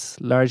is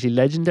largely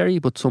legendary,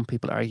 but some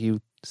people argue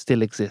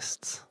still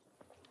exists.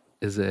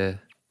 Is a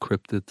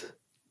cryptid.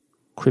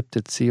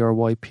 Cryptid,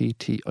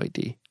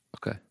 CRYPTID.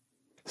 Okay.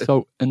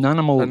 So an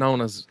animal... They're known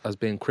as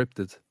being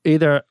cryptid.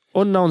 Either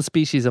unknown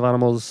species of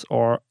animals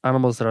or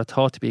animals that are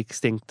thought to be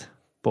extinct,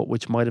 but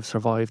which might have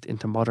survived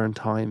into modern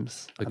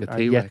times Like and a are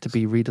yet T-Rex. to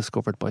be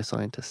rediscovered by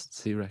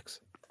scientists.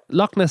 T-Rex.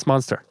 Loch Ness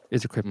Monster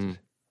is a cryptid.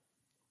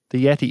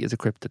 The Yeti is a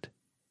cryptid.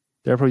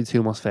 They're probably the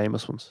two most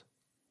famous ones.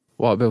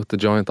 What about the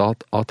giant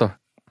otter?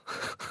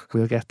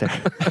 We'll get there.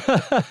 Do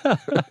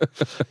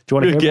you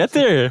want to We'll get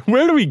there.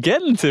 Where are we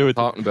getting to it?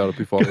 Talking about it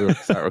before we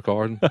start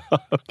recording.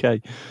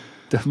 Okay.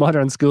 The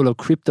modern school of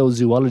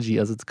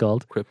cryptozoology, as it's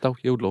called, Crypto,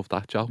 you'd love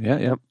that, Joe.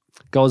 Yeah.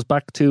 goes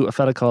back to a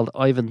fella called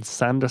Ivan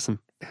Sanderson,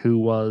 who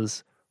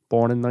was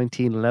born in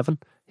 1911.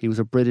 He was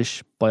a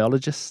British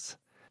biologist,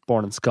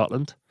 born in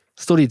Scotland,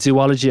 studied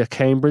zoology at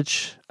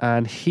Cambridge,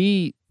 and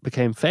he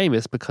became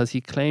famous because he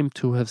claimed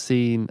to have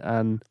seen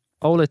an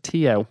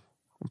Olatiao.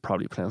 I'm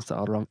probably pronounced that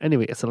all wrong.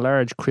 Anyway, it's a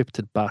large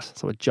cryptid bat,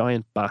 so a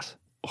giant bat.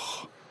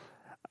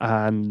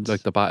 And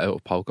Like the bat out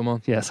of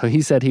Pokemon. yeah, so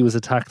he said he was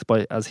attacked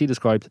by, as he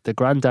described, the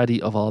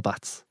granddaddy of all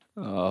bats.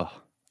 Oh.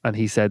 And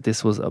he said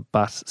this was a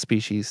bat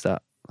species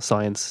that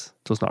science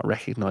does not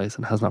recognise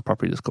and has not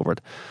properly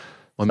discovered.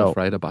 I'm So-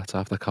 afraid of bats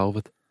after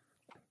COVID.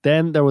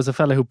 Then there was a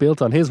fellow who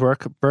built on his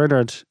work,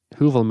 Bernard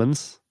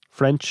Heuvelmans,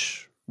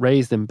 French,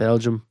 raised in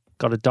Belgium,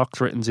 got a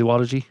doctorate in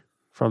zoology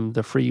from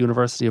the Free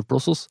University of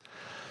Brussels.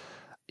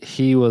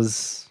 He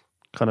was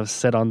kind of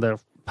set on the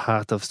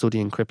path of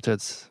studying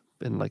cryptids.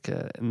 In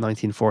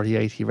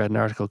 1948, he read an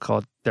article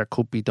called "There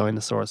Could Be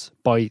Dinosaurs"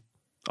 by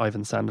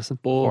Ivan Sanderson,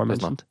 before there's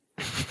mentioned.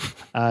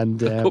 And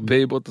Could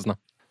be, but there's not.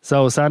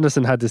 so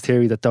Sanderson had this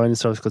theory that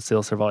dinosaurs could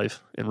still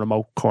survive in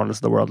remote corners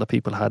of the world that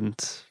people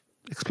hadn't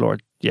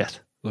explored yet.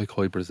 Like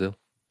High Brazil.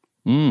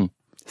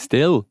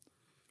 Still.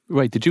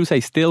 Right, did you say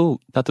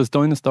still that there's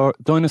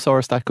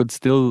dinosaurs that could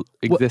still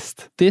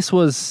exist? This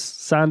was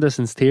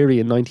Sanderson's theory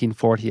in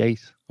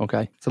 1948.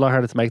 Okay. It's a lot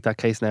harder to make that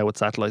case now with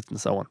satellites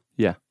and so on.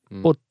 Yeah.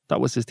 But that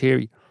was his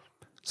theory.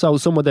 So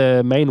some of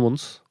the main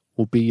ones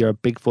would be your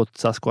Bigfoot,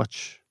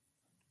 Sasquatch.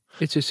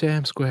 It's a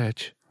shame,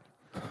 Squatch.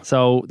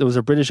 So there was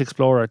a British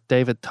explorer,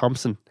 David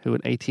Thompson, who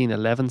in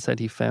 1811 said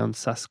he found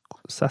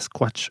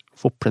Sasquatch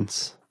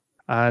footprints.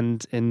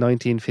 And in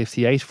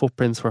 1958,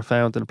 footprints were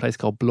found in a place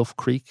called Bluff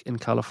Creek in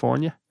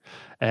California.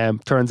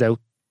 Turns out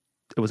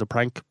it was a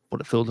prank, but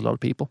it fooled a lot of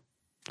people.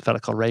 A fella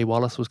called Ray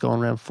Wallace was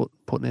going around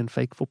putting in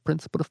fake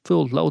footprints, but it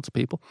fooled loads of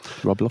people.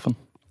 Rob Luffin.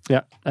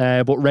 Yeah,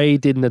 but Ray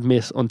didn't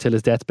admit until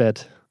his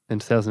deathbed in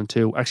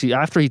 2002. Actually,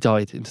 after he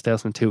died in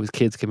 2002, his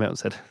kids came out and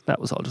said that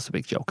was all just a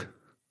big joke.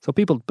 So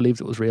people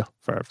believed it was real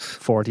for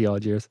 40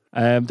 odd years.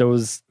 There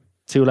was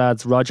two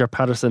lads, Roger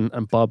Patterson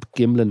and Bob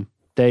Gimlin.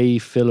 They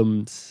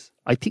filmed,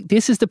 I think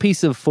this is the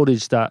piece of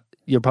footage that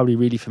you're probably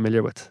really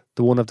familiar with.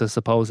 The one of the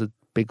supposed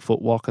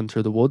Bigfoot walking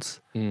through the woods.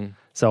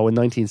 So in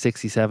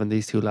 1967,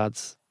 these two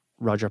lads,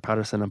 Roger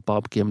Patterson and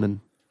Bob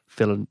Gimlin,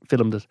 filmed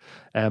it.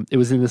 It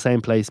was in the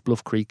same place,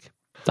 Bluff Creek.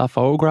 That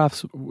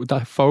photograph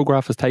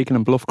was taken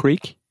in Bluff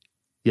Creek?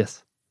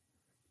 Yes.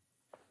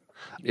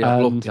 Yeah,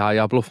 And-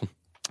 bluffing.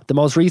 The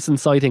most recent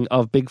sighting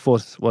of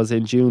Bigfoot was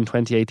in June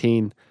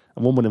 2018.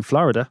 A woman in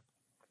Florida,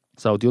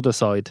 so the other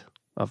side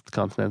of the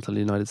continental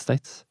United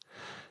States,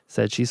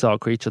 said she saw a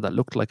creature that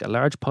looked like a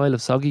large pile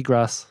of soggy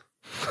grass.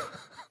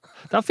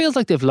 That feels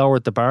like they've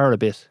lowered the bar a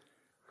bit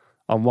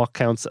on what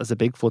counts as a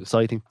Bigfoot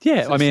sighting.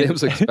 Yeah, I mean,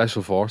 Seems like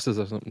special forces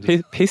or something.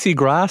 pissy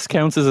grass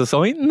counts as a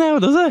sighting now,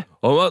 does it?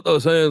 I'm at the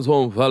saying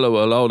some fella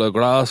with a load of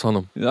grass on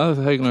him. I was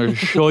taking a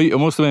shite. It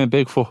must have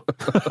been a Bigfoot.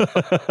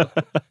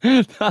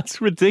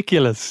 That's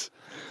ridiculous.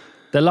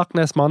 The Loch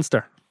Ness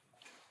Monster,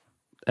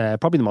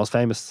 probably the most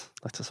famous.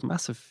 Like, there's a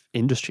massive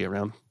industry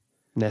around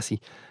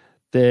Nessie.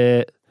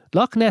 The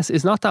Loch Ness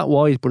is not that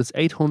wide, but it's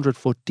 800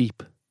 foot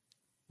deep,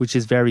 which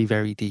is very,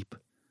 very deep.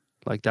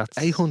 Like that's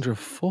 800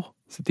 foot.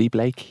 It's a deep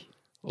lake.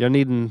 You're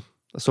needing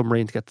a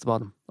submarine to get to the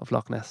bottom of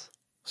Loch Ness.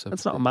 So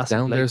It's not a massive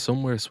down lake. there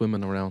somewhere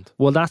swimming around.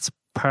 Well, that's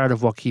part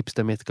of what keeps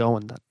the myth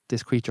going, that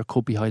this creature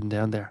could be hiding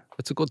down there.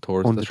 It's a good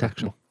tourist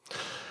attraction.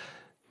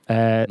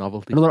 Undetectable.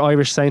 Novelty. Another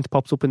Irish saint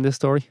pops up in this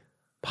story,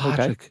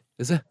 Patrick,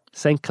 is it?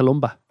 Saint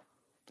Columba.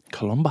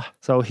 Columba.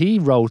 So he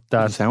wrote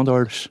Doesn't that sound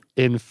Irish.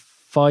 in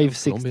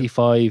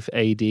 565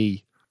 AD,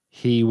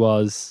 he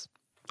was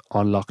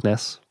on Loch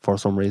Ness for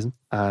some reason,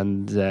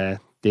 and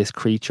this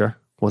creature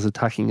was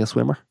attacking a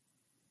swimmer,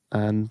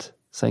 and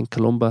Saint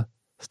Columba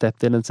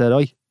stepped in and said,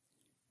 "Oi,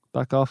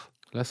 back off,"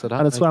 Less of that.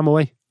 and it mate. swam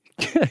away.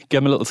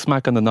 Give him a little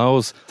smack on the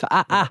nose.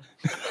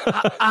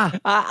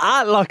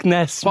 Loch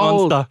Ness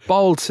monster.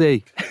 Bold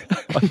sea.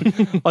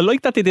 I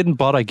like that they didn't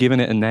bother giving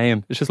it a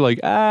name. It's just like,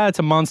 it's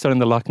a monster in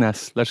the Loch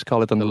Ness. Let's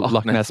call it the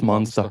Loch Ness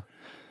monster.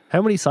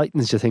 How many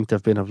sightings do you think there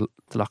have been of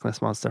the Loch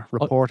Ness Monster?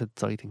 Reported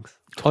sightings.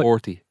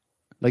 40.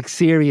 Like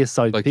serious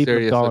sightings. Like People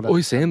serious. have Like, gone. oh,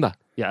 he's saying that.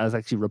 Yeah, it's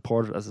actually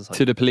reported as a sighting.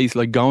 To the police,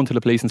 like going to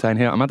the police and saying,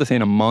 here, I'm at the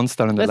seeing a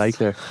monster in the lake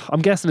there.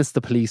 I'm guessing it's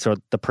the police or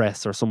the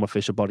press or some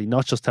official body,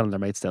 not just telling their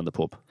mates down the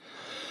pub.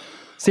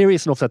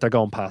 Serious enough that they're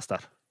going past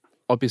that.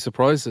 I'd be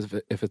surprised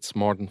if it's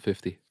more than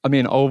 50 I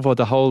mean, over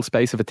the whole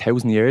space of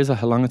 1,000 years,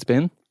 how long it's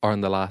been? or in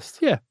the last.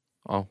 Yeah.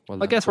 Oh,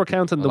 well. I guess we're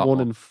counting a the lot one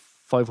more. in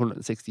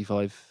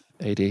 565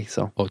 AD.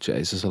 So Oh,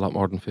 Jesus, a lot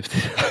more than 50.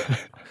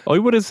 I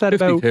would have said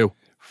about 52,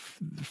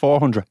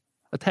 400.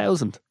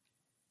 1,000.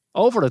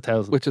 Over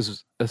 1,000. which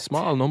is a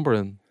small number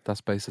in that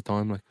space of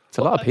time, like It's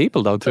a lot of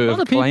people, though, A to lot have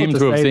of people claimed to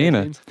to have say seen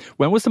they've it. seen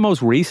When was the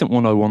most recent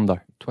one, I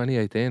wonder?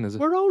 2018, is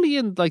it? We're only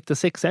in like the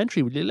 6th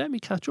century. Will you let me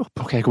catch up?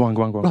 Okay, go on.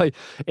 Right.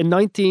 In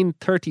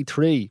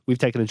 1933, we've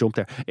taken a jump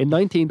there. In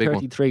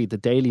 1933, the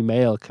Daily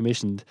Mail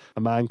commissioned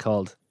a man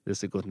called, this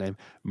is a good name,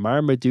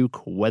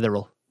 Marmaduke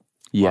Wetherell.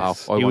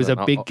 Yes. Wow, He was a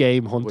would've- big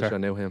game Wish I hunter.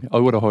 knew him. I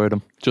would have hired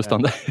him just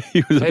on that.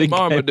 He was a Hey, big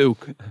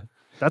Marmaduke.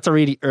 That's a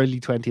really early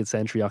 20th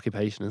century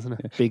occupation, isn't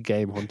it? Big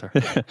game hunter.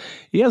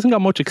 He hasn't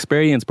got much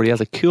experience, but he has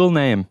a cool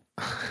name.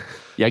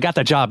 You got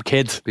the job,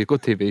 kid. Be a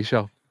good TV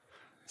show.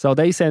 So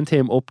they sent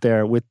him up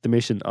there with the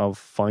mission of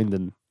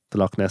finding the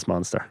Loch Ness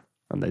Monster.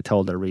 And they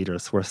told their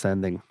readers, we're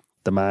sending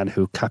the man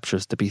who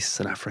captures the beasts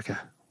in Africa.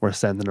 We're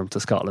sending him to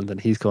Scotland and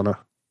he's going to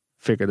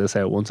figure this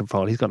out once and for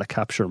all. He's going to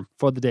capture him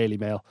for the Daily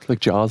Mail. It's like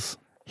Jaws.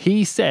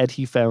 He said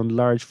he found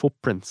large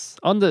footprints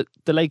on the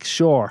lake's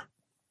shore.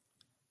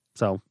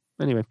 So,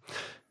 anyway,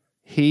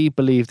 he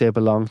believed they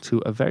belonged to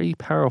a very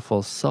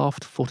powerful,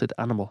 soft-footed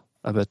animal,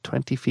 about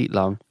 20 feet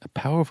long. A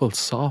powerful,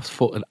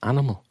 soft-footed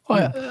animal.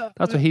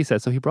 That's what he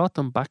said. So he brought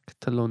them back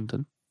to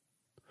London.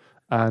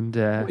 And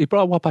He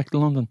brought what back to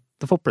London?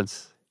 the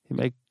footprints. He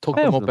made Took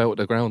Wow. them up out of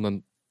the ground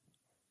and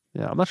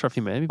Yeah, I'm not sure if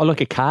he made. Oh,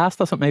 like a cast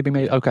or something maybe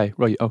made. Okay,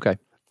 right, okay. I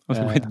was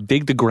Yeah. going to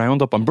dig the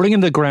ground up. I'm bringing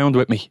the ground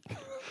with me.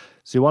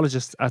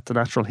 Zoologists at the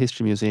Natural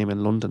History Museum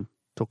in London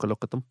took a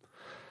look at them,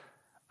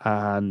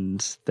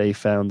 and they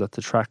found that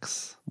the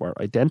tracks were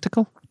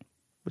identical,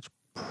 which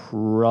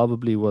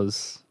probably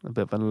was a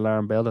bit of an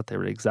alarm bell that they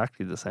were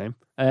exactly the same.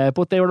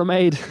 But they were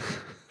made,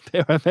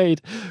 they were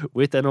made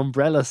with an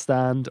umbrella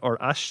stand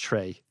or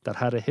ashtray that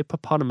had a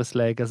hippopotamus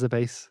leg as a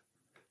base.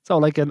 So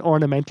like an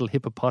ornamental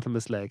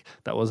hippopotamus leg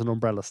that was an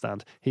umbrella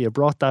stand. He had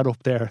brought that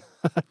up there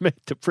and made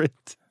the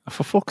print.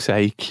 For fuck's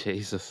sake.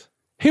 Jesus.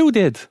 Who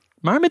did?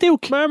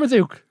 Marmaduke?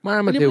 Marmaduke. Can you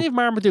Marmaduke. believe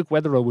Marmaduke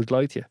Wetherell would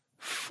lie to you?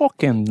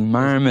 Fucking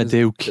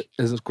Marmaduke.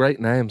 His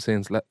great name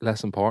seems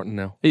less important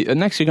now.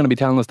 Next you're going to be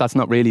telling us that's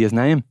not really his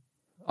name.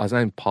 His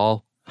name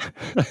Paul.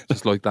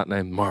 Just like that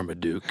name,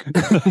 Marmaduke.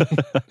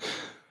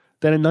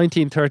 Then in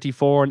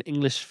 1934, an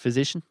English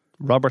physician,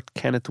 Robert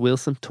Kenneth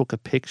Wilson, took a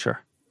picture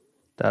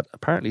that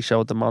apparently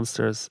showed the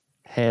monster's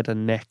head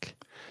and neck.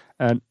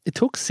 And it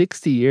took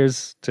 60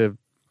 years to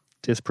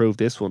disprove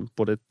this one,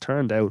 but it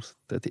turned out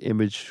that the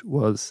image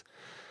was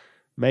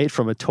made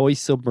from a toy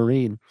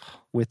submarine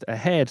with a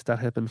head that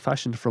had been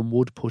fashioned from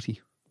wood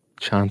putty.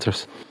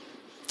 Chanters.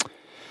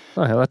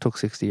 Oh, hell, that took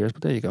 60 years,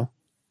 but there you go.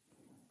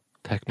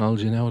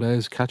 Technology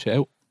nowadays, catch it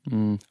out.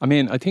 I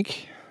mean, I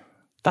think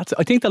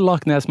the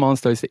Loch Ness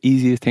Monster is the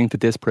easiest thing to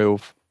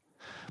disprove.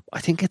 I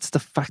think it's the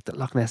fact that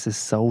Loch Ness is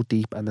so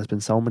deep and there's been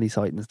so many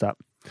sightings that,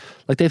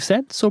 like, they've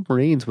sent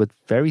submarines with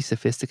very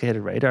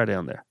sophisticated radar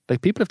down there.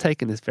 Like, people have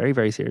taken this very,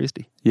 very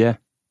seriously. Yeah.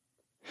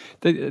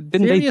 Didn't they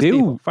Serious do?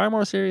 people, far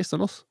more serious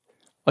than us.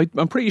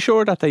 I'm pretty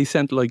sure that they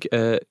sent like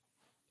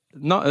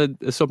not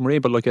a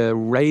submarine, but like a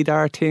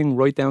radar thing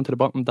right down to the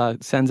bottom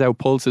that sends out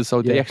pulses.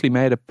 So they Yeah. actually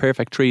made a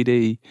perfect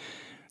 3D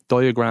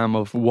diagram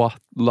of what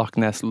Loch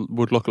Ness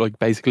would look like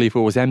basically if it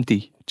was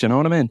empty. Do you know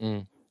what I mean?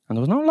 Mm. And there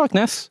was no Loch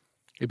Ness,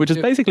 which is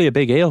basically a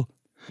big eel.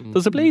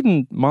 There's a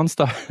bleeding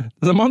monster.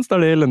 There's a monster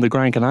eel in the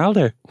Grand Canal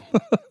there.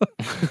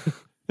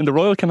 In the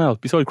Royal Canal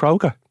beside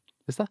Croker.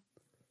 Is that?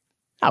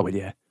 Oh, well,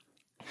 yeah.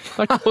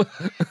 Like,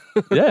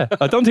 yeah,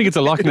 I don't think it's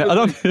a Loch Ness. I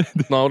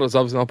don't. No, that's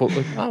obviously not.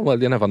 But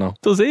well, you never know.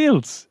 Those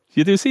eels.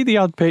 You do see the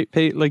odd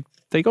like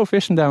they go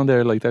fishing down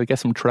there, like they'll get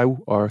some trout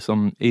or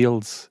some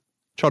eels,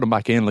 throw them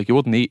back in. Like you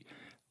wouldn't eat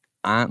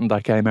anything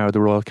that came out of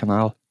the Royal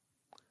Canal.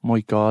 My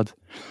God.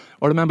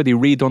 I remember they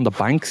redone the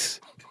banks.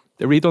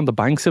 They redone the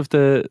banks of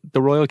the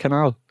Royal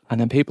Canal,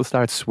 and then people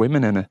start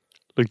swimming in it.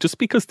 Like just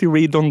because they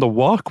redone the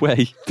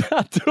walkway,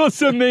 that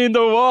doesn't mean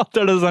the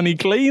water is any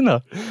cleaner.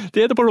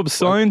 They had to put up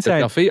signs If saying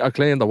your feet are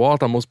clean, the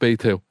water must be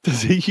too.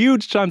 there's a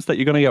huge chance that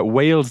you're going to get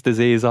whale's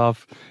disease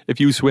off if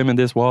you swim in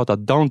this water.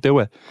 Don't do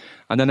it.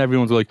 And then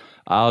everyone's like,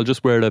 I'll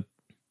just wear a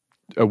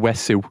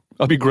wetsuit.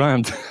 I'll be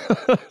grand.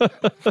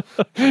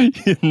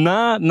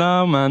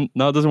 Nah, man.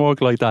 No, it doesn't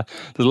work like that.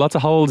 There's lots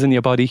of holes in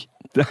your body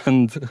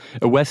and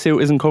a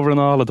wetsuit isn't covering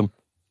all of them.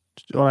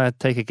 Do you want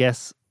to take a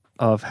guess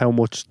of how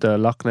much the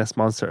Loch Ness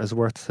Monster is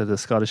worth to the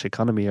Scottish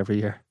economy every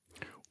year?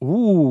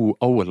 Ooh,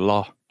 oh, a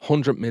lot.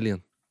 100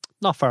 million.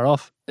 Not far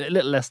off. A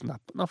little less than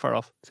that, but not far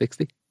off.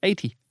 60?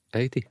 80.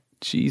 80?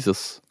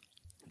 Jesus.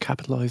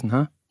 Capitalising,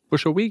 huh? But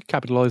shall we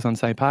capitalise on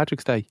St.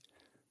 Patrick's Day?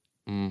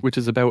 Which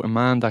is about a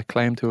man that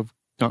claimed to have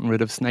gotten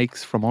rid of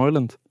snakes from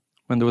Ireland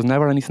when there was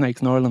never any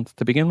snakes in Ireland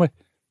to begin with.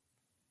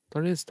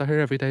 There is. They're here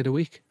every day of the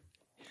week.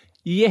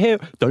 Yeah,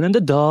 they're in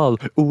the doll.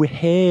 Ooh,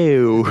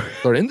 how.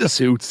 They're in the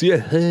suits. Yeah,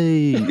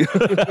 hey.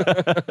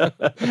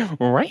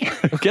 Right.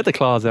 Get the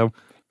claws out.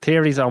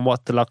 Theories on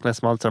what the Loch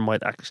Ness Monster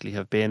might actually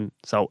have been.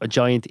 So a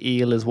giant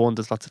eel is one.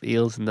 There's lots of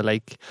eels in the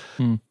lake.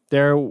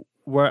 There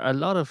were a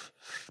lot of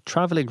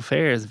travelling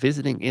fairs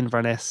visiting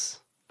Inverness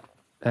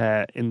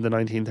in the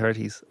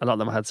 1930s. A lot of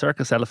them had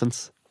circus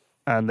elephants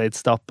and they'd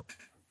stop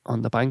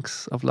on the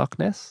banks of Loch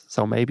Ness.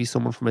 So maybe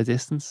someone from a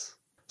distance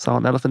saw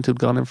an elephant who'd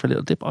gone in for a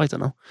little dip. I don't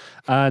know.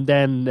 And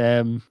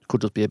then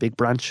could just be a big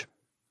branch.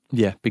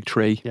 Yeah, big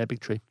tree. Yeah, big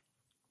tree.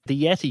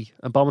 The Yeti,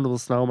 abominable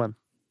snowman.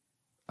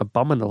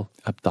 Abdominal.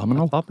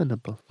 Abominable.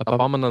 Abominable.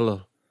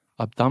 Abdominal.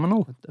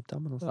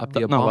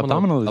 Abdominal. No,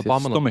 abdominal is your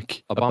Abominable.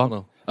 stomach.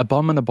 Abominable.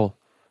 Abominable.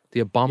 The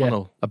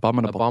abominable.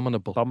 Abominable.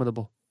 Abominable.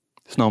 Abominable.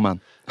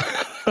 Snowman.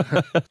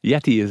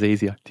 Yeti is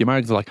easier. The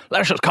Americans are like,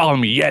 let's just call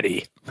him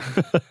Yeti.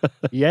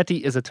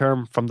 Yeti is a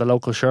term from the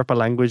local Sherpa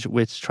language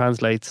which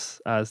translates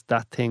as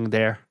that thing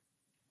there.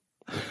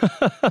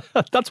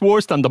 That's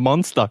worse than the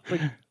monster.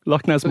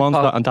 Loch Ness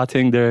monster and that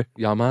thing there.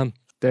 Yeah, man.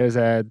 There's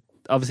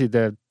obviously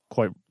the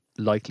quite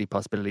likely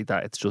possibility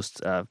that it's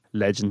just a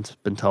legend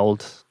been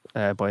told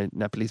by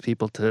Nepalese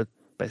people to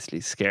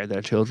basically scare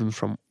their children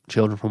from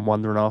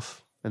wandering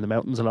off in the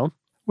mountains alone.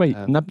 Wait,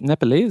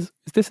 Nepalese?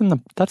 Is this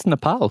that's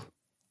Nepal?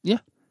 Yeah.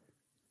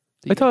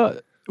 I thought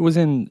it was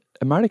in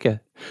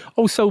America.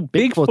 Oh, so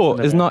Bigfoot's Bigfoot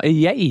in is not a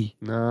Yeti.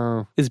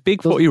 No. Is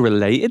Bigfoot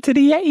related to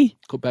the Yeti?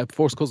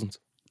 First cousins.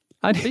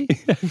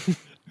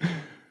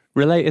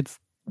 Related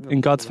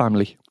in God's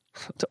family.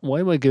 Why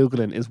am I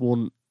Googling is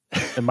one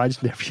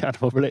imaginary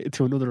animal related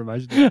to another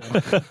imaginary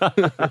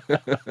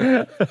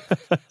animal?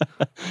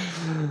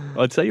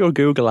 I'd say your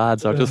Google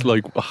ads are just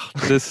like, "Oh,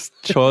 this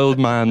child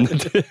man.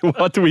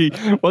 What do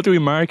we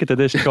market to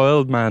this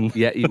child man?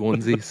 Yeti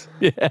onesies.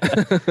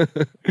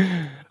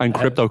 And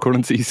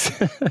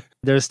cryptocurrencies.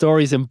 There are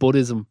stories in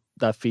Buddhism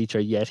that feature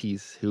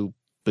Yetis who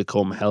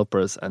become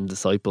helpers and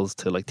disciples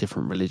to like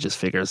different religious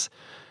figures.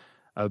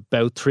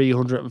 About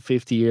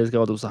 350 years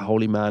ago, there was a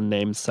holy man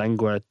named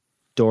Sangwa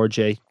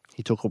Dorje.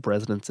 He took up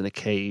residence in a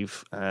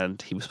cave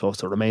and he was supposed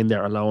to remain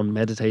there alone,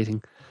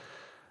 meditating.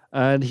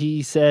 And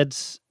he said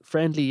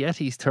friendly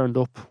Yetis turned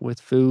up with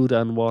food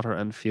and water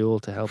and fuel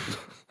to help him.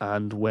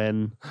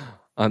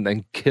 And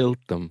then killed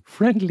them.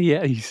 Friendly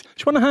Yetis. Do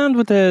you want a hand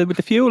with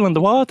the fuel and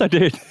the water,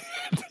 dude?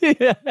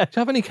 Yeah. Do you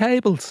have any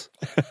cables?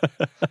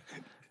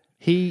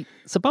 He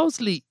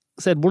supposedly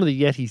said one of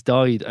the Yetis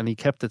died and he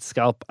kept its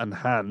scalp and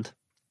hand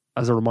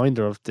as a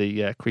reminder of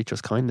the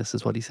creature's kindness,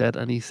 is what he said.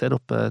 And he set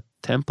up a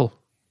temple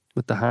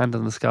with the hand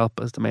and the scalp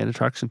as the main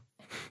attraction.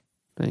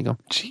 There you go.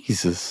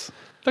 Jesus.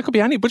 That could be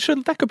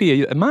that could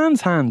be a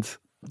man's hand.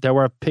 There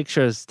were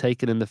pictures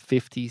taken in the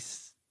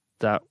 50s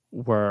that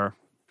were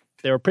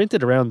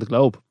printed around the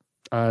globe,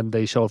 and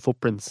they showed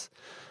footprints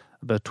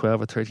about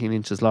 12 or 13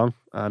 inches long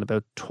and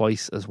about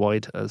twice as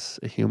wide as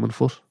a human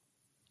foot.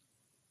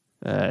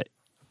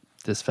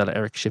 This fella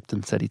Eric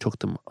Shipton said he took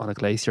them on a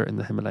glacier in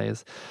the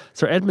Himalayas.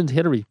 Sir Edmund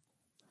Hillary,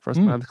 first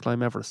man to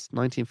climb Everest,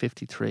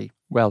 1953.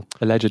 Well,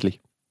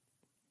 allegedly.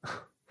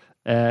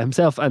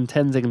 Himself and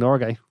Tenzing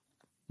Norgay,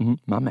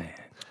 My man.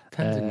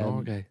 Tenzing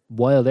Norgay.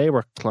 while they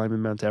were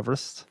climbing Mount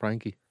Everest,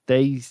 Frankie.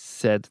 they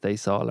said they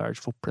saw large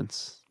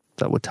footprints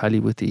that would tally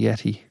with the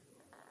Yeti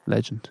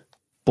legend.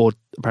 But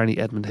apparently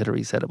Edmund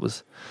Hillary said it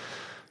was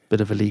a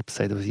bit of a leap to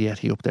say there was a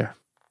Yeti up there.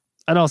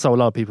 And also a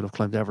lot of people have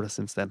climbed Everest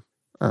since then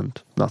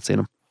and not seen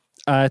him.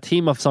 A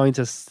team of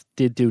scientists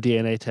did do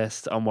DNA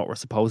tests on what were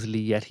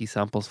supposedly Yeti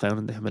samples found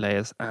in the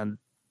Himalayas, and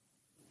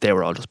they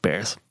were all just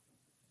bears.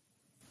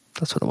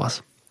 That's what it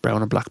was.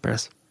 Brown and black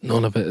bears.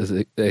 None of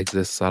it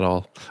exists at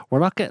all. We're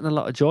not getting a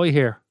lot of joy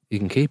here. You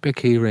can keep your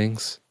key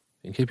rings.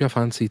 You can keep your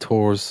fancy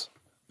tours.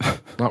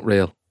 Not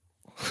real.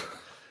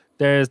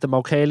 There's the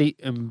Mokele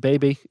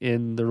Mbebe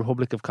in the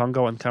Republic of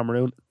Congo and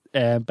Cameroon.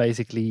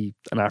 Basically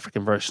an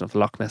African version of the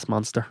Loch Ness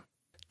Monster.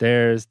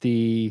 There's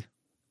the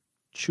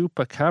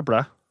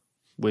Chupacabra,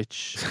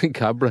 which...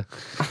 Cabra.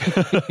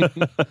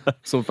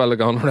 Some fella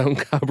going around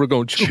Cabra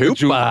going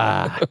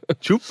chupa.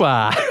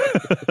 Chupa.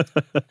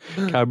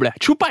 Cabra.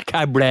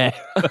 Chupacabra.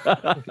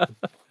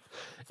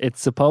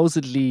 It's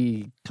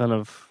supposedly kind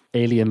of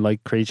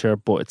alien-like creature,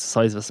 but it's the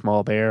size of a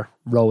small bear.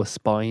 Row of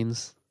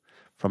spines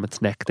from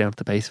its neck down to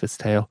the base of its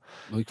tail.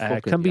 Like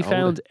fucking Can be Yoda.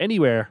 found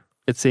anywhere,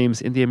 it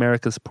seems, in the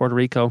Americas, Puerto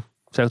Rico,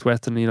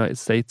 southwestern United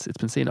States. It's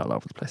been seen all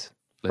over the place.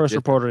 First Legit.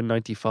 reported in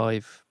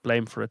 95,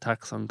 blamed for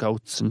attacks on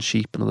goats and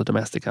sheep and other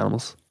domestic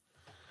animals.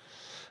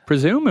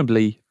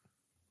 Presumably,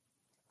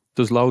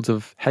 there's loads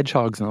of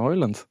hedgehogs in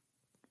Ireland.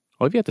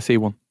 I've yet to see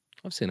one.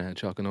 I've seen a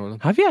hedgehog in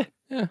Ireland. Have you?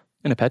 Yeah.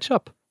 In a pet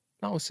shop?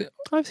 No,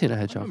 I've seen a I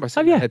hedgehog. remember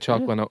seeing you? a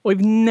hedgehog when I I've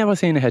never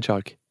seen a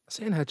hedgehog.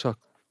 seen a hedgehog.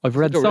 I've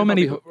read The so river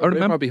many. behi- I river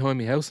remember. behind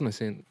my house, and I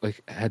seen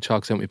like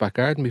hedgehogs out my back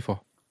garden before.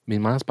 Me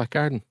man's back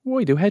garden.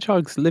 Why do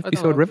hedgehogs live I don't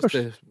beside know, rivers?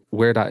 just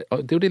where that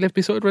do they live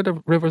beside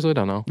rivers? I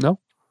don't know. No.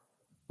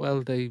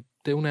 Well, they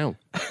do now.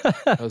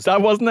 That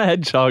wasn't a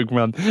hedgehog,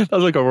 man. That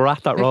was like a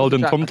rat that rolled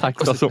in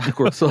thumbtacks or something. Jack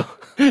Russell.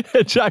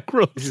 Jack He's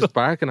Russell. just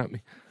barking at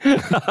me.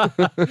 I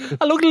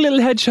look at a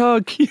little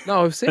hedgehog.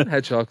 No, I've seen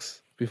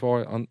hedgehogs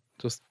before on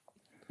just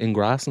in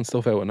grass and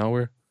stuff out of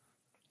nowhere.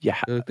 Yeah.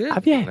 They're like, "Yeah,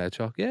 Have you? an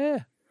hedgehog? Yeah.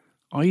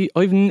 I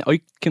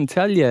can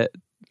tell you,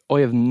 I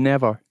have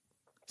never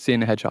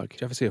seen a hedgehog.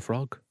 Did you ever see a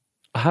frog?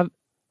 I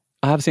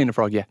have seen a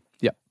frog. Yeah.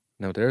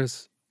 No,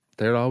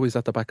 they're always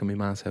at the back of my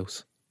man's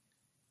house.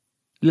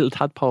 Little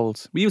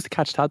tadpoles. We used to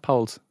catch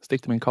tadpoles,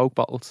 stick them in Coke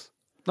bottles.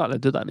 Not allowed to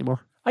do that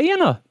anymore.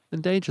 Hyena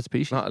Endangered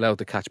species. Not allowed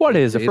to catch. what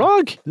is a either.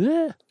 frog?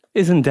 Yeah.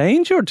 Is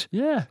endangered.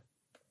 Yeah.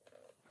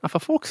 Oh, for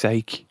fuck's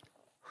sake.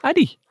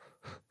 Eddie,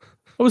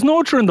 I was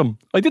nurturing them.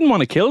 I didn't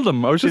want to kill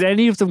them. I was just, Did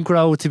any of them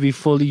grow to be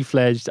fully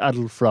fledged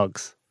adult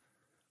frogs?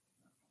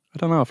 I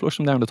don't know, I flushed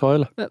them down the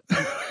toilet.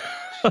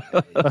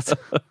 That's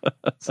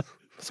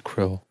It's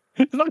cruel.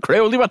 It's not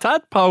cruel, they were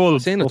tadpoles.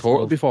 I've seen a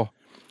turtle before.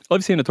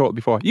 I've seen a turtle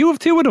before. You have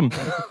two of them.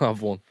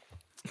 I've one.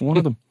 One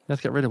of them.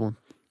 let's get rid of one.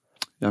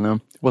 I know.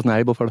 Wasn't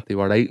able for it. They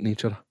were eating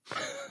each other.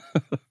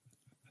 Do you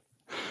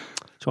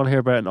want to hear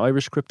about an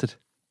Irish cryptid?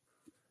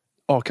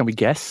 Oh, can we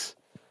guess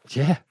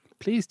Yeah,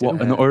 please do.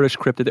 what an Irish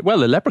cryptid?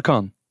 Well, a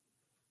leprechaun,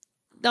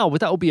 No,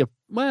 but that would be a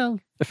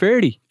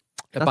fairy.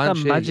 that's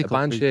banshee, a magical a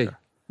banshee. creature.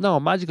 No, a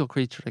magical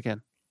creature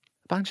again.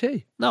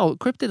 Banshee. No,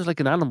 cryptid is like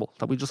an animal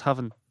that we just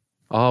haven't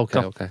Oh, okay,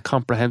 got okay.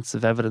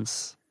 comprehensive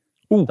evidence,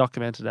 Ooh.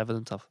 documented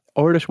evidence of.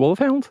 Irish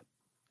wolfhound.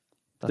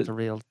 That's a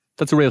real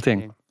That's a real thing.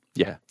 thing.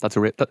 Yeah, that's a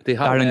real. They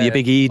have, Darren, you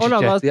big Egypt. Oh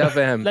no, yeah. that's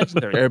They have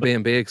legendary.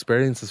 Airbnb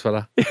experiences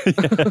for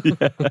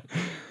that.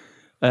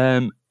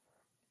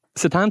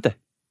 Satanta.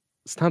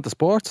 Stand to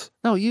sports.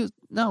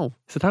 No,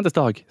 Satanta's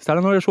dog. Is that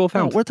an Irish no.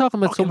 wolfhound? We're talking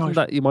about Fucking something Irish.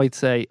 that you might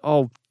say,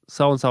 oh,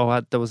 so and so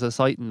had. There was a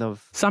sighting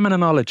of Salmon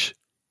and knowledge.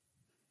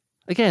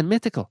 again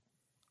mythical.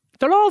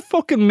 They're all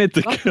fucking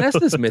mythical. Loch Ness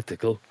is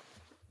mythical.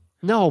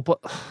 No, but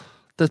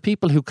there's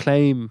people who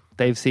claim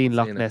they've seen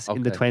Loch Seen it, Ness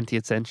in the okay.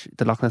 20th century,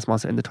 the Loch Ness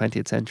monster in the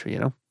 20th century. You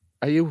know.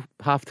 Are you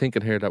half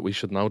thinking here that we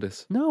should know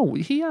this? No,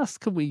 he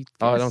asked, "Can we?"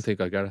 Oh, I guess? don't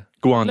think I get it.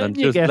 Go on then. Letting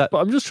you Just guess, let- but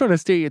I'm just trying to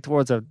steer you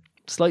towards a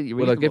slightly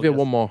Well, I'll reasonable give you guess.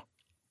 one more.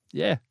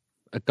 Yeah,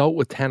 A goat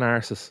with 10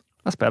 arses.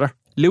 that's better.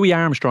 Louis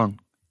Armstrong.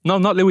 No,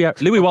 not Louis.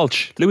 Louis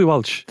Walsh. Louis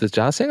Walsh. The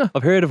jazz singer?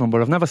 I've heard of him,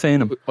 but I've never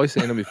seen him. I've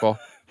seen him before.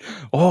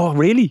 Oh,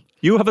 really?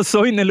 You have a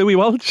sighting of Louis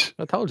Walsh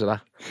I told you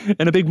that.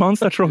 in a big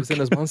monster He truck? was in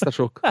his monster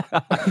truck.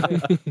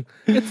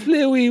 It's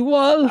Louis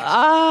Walsh.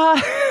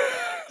 Ah!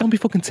 Don't be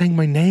fucking saying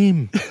my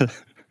name.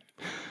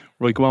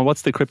 Right, go on.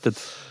 What's the cryptid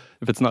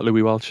if it's not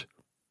Louis Walsh?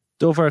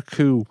 Dover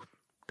Coo.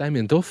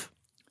 Damien Duff.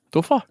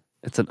 Duffer?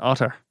 It's an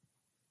otter,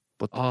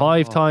 but Oh.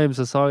 5 times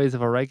the size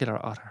of a regular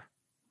otter.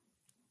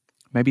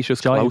 Maybe it's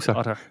just Giant closer.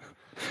 otter.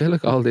 I feel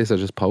like all these are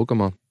just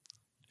Pokemon.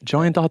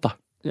 Giant otter.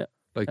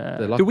 Like Uh,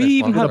 the Loch Do we Ness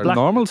even have Monster.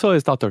 normal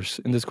sized otters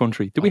in this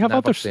country? Do we I've have never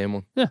otters? seen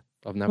one. Yeah.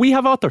 I've never. We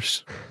have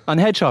otters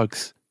and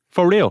hedgehogs.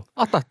 For real.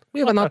 Otter.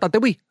 We have an otter,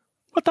 did we?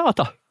 What the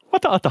otter?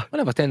 What the otter? I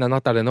never seen an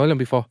otter in Ireland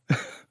before.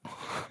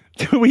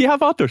 Do we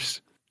have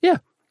otters? Yeah.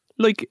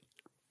 Like,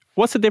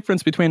 what's the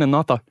difference between an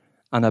otter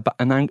and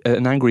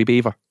an angry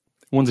beaver?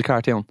 One's a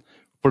cartoon,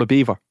 but a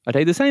beaver. Are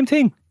they the same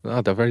thing?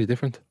 No, they're very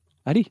different.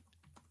 Eddie?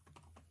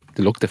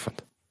 They look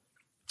different.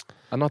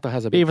 An otter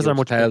has a big Beavers are huge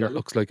much tail bigger. that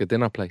looks like a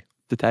dinner plate.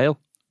 The tail.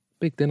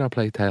 Big dinner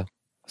plate tail.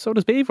 So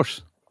does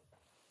beavers.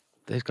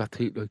 They've got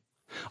teeth like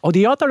Oh,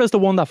 the otter is the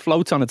one that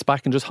floats on its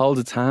back and just holds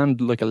its hand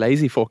like a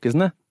lazy fuck,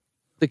 isn't it?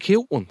 the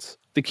cute ones.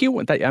 The cute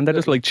one. And they're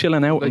just like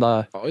chilling out.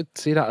 Like, and I'd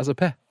see that as a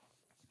pet.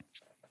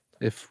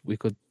 If we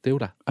could do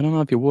that. I don't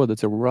know if you would.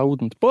 It's a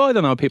rodent. But I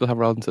don't know. People have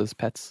rodents as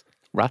pets.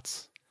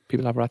 Rats.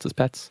 People have rats as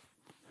pets.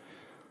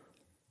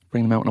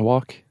 Bring them out on a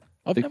walk.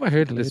 I've They- never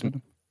heard of this they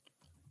live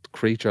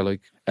creature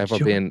like ever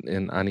Sure. been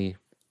in any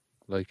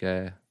like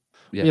yeah.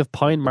 We have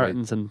pine right.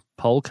 martens and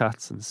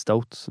polecats and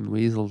stoats and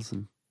weasels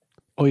and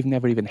I've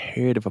never even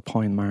heard of a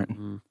pine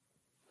marten.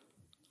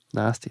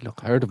 nasty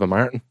look. I heard of a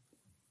martin.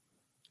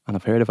 And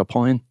I've heard of a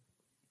pine.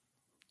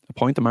 A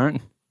point of marten.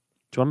 Do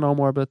you want to know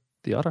more about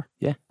the otter?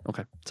 Yeah.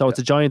 Okay. So it's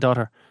a giant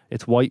otter.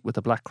 It's white with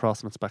a black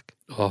cross on its back.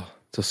 Oh,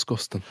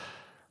 disgusting.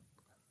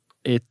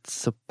 It's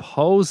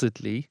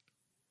supposedly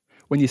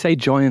When you say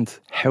giant,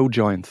 how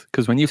giant?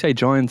 Because when you say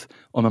giant,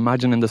 I'm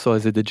imagining the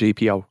size of the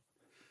GPO.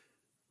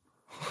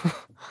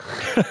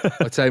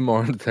 I'd say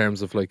more in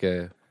terms of like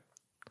a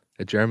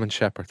German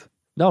shepherd.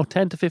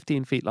 10 to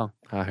 15 feet long.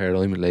 I heard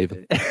I'm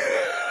leaving.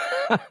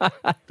 The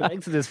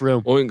legs of this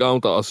room. I'm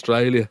going to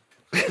Australia.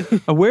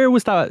 Where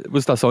was that?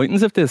 Was there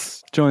sightings of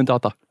this giant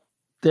otter?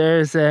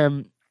 There's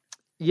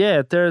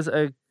there's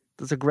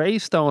a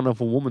gravestone of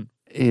a woman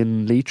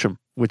in Leitrim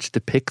which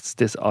depicts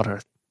this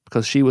otter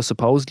because she was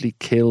supposedly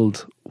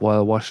killed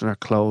while washing her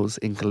clothes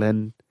in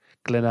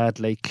Glenad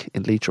Lake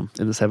in Leitrim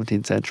in the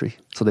 17th century.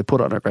 So they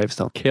put it on her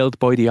gravestone. Killed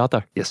by the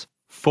otter. Yes.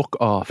 Fuck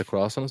off. The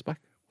cross on his back.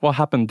 What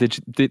happened?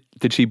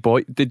 Did she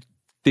bite? Did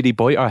he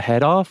bite her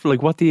head off?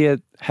 Like what?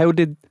 How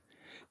did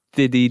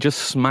he just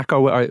smack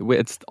her with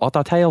its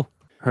otter tail?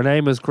 Her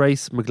name is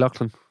Grace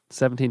McLaughlin,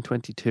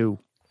 1722.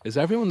 Is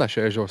everyone that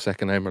shares your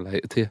second name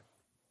related to you?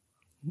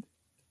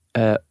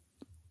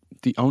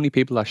 The only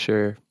people that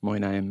share my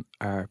name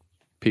are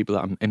people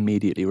that I'm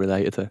immediately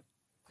related to.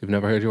 You've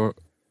never heard your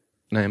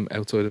name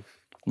outside of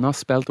Not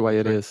spelt the way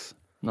it is.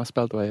 Not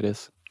spelt the way it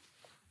is.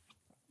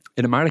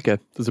 In America,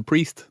 there's a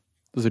priest.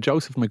 There's a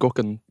Joseph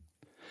McGuckin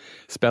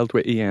spelled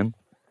with E-N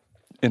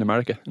in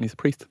America, and he's a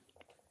priest.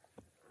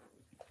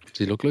 Does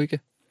he look like you?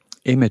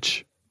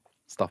 Image.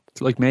 Stop.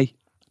 It's like me.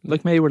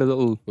 Like me with a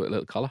little With a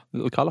little collar.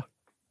 collar.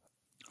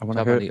 I Do want you to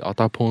have hear. any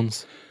otter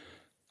puns?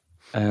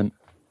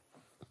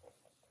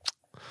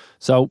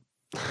 So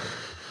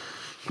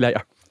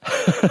Later.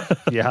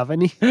 Do you have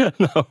any? No.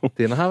 Do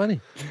you not have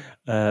any?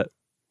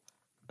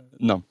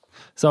 No.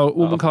 So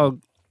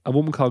a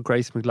woman called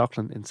Grace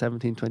McLaughlin in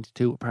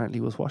 1722 apparently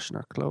was washing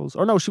her clothes.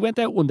 Or no, she went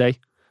out one day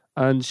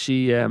and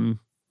she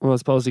was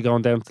supposedly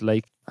going down to the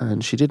lake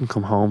and she didn't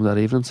come home that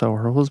evening. So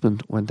her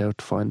husband went out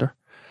to find her.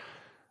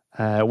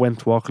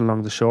 Went walking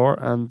along the shore,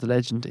 and the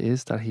legend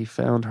is that he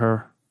found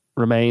her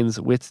remains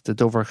with the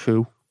Dover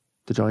Coo,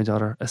 the giant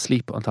otter,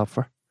 asleep on top of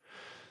her.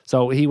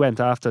 So he went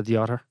after the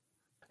otter.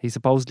 He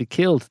supposedly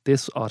killed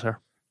this otter,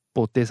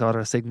 but this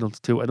otter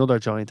signalled to another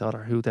giant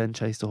otter who then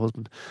chased the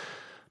husband.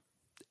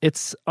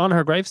 It's on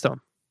her gravestone.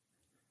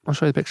 I'll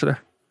show you a picture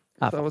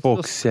there. So it's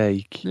Fuck's just-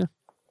 sake. Yeah.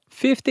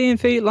 15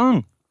 feet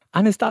long.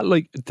 And is that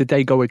like, did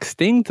they go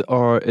extinct,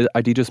 or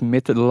are they just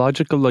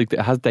mythological? Like,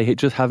 they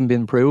just haven't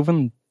been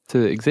proven to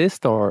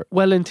exist, or?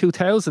 Well, in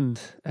 2000,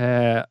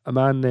 a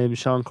man named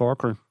Sean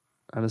Corcoran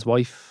and his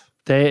wife,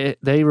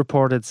 they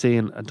reported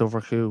seeing a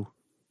Dover Coo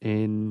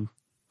in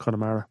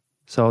Connemara.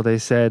 So they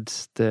said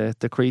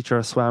the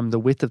creature swam the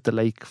width of the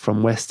lake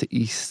from west to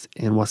east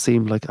in what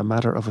seemed like a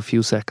matter of a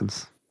few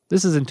seconds.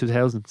 This is in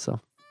 2000, so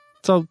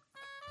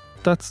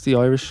that's the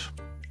Irish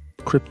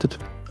cryptid.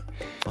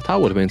 That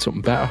would have been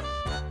something better.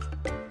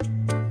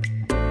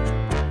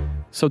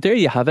 So there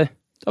you have it.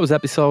 That was the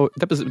episode.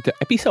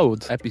 Episode.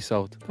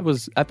 That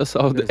was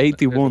episode Here's the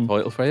 81.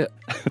 title for you.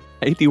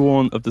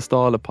 81 of the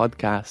Stala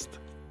podcast.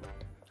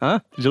 Huh?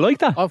 Did you like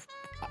that? Of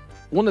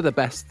one of the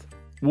best.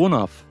 One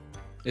of,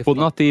 If but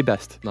not the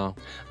best. No.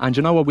 And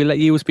you know what? We'll let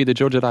you be the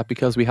judge of that,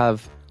 because we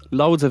have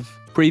loads of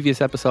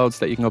previous episodes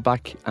that you can go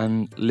back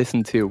and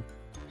listen to.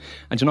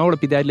 And you know what?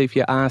 It'd be deadly if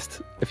you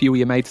asked a few of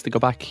your mates to go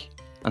back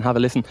and have a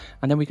listen,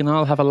 and then we can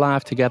all have a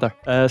laugh together.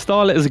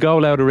 Stala is a Go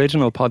Loud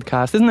original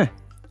podcast, isn't it?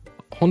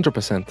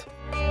 100%.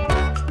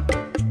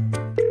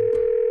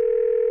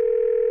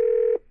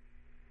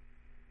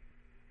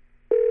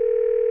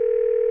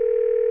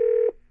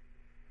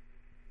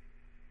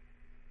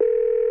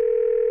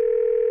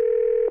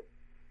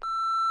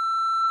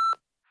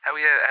 How are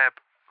you,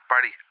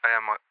 Barry?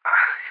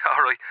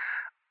 All right.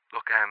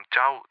 Look,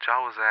 Joe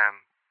has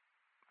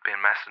been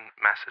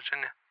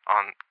messaging you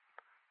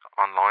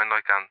online,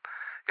 like, and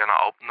you're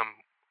not opening them,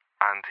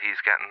 and he's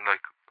getting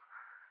like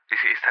he's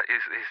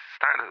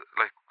starting to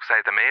like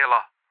say to me a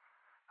lot,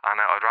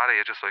 and I'd rather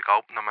you just like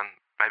open them and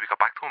maybe go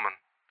back to him and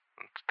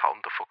tell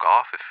him to fuck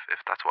off if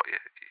that's what you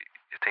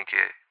think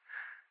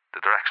the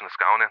direction it's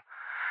going in.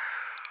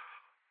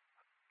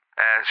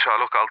 So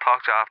look, I'll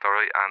talk to you after,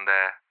 right? And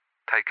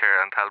take care,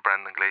 and tell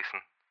Brendan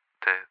Gleeson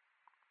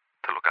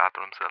to look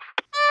after himself.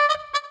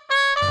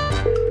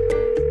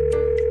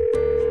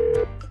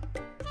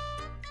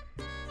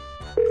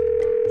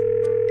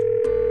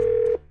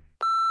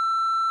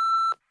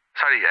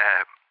 Sorry,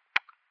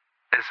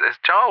 is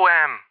Joe,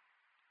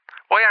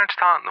 why aren't you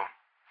talking to him?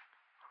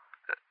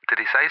 Did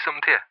he say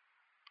something to you?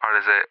 Or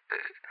is it,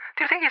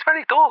 do you think he's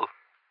very dull?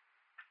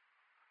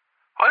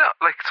 I don't,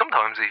 like,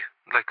 sometimes he,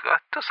 like,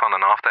 just on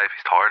an off day if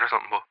he's tired or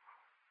something, but,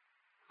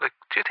 like,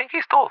 do you think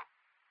he's dull?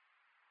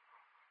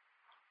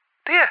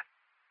 Do you?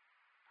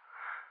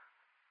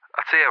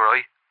 I'd say you're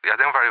right. You're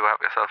doing very well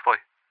with yourself, boy.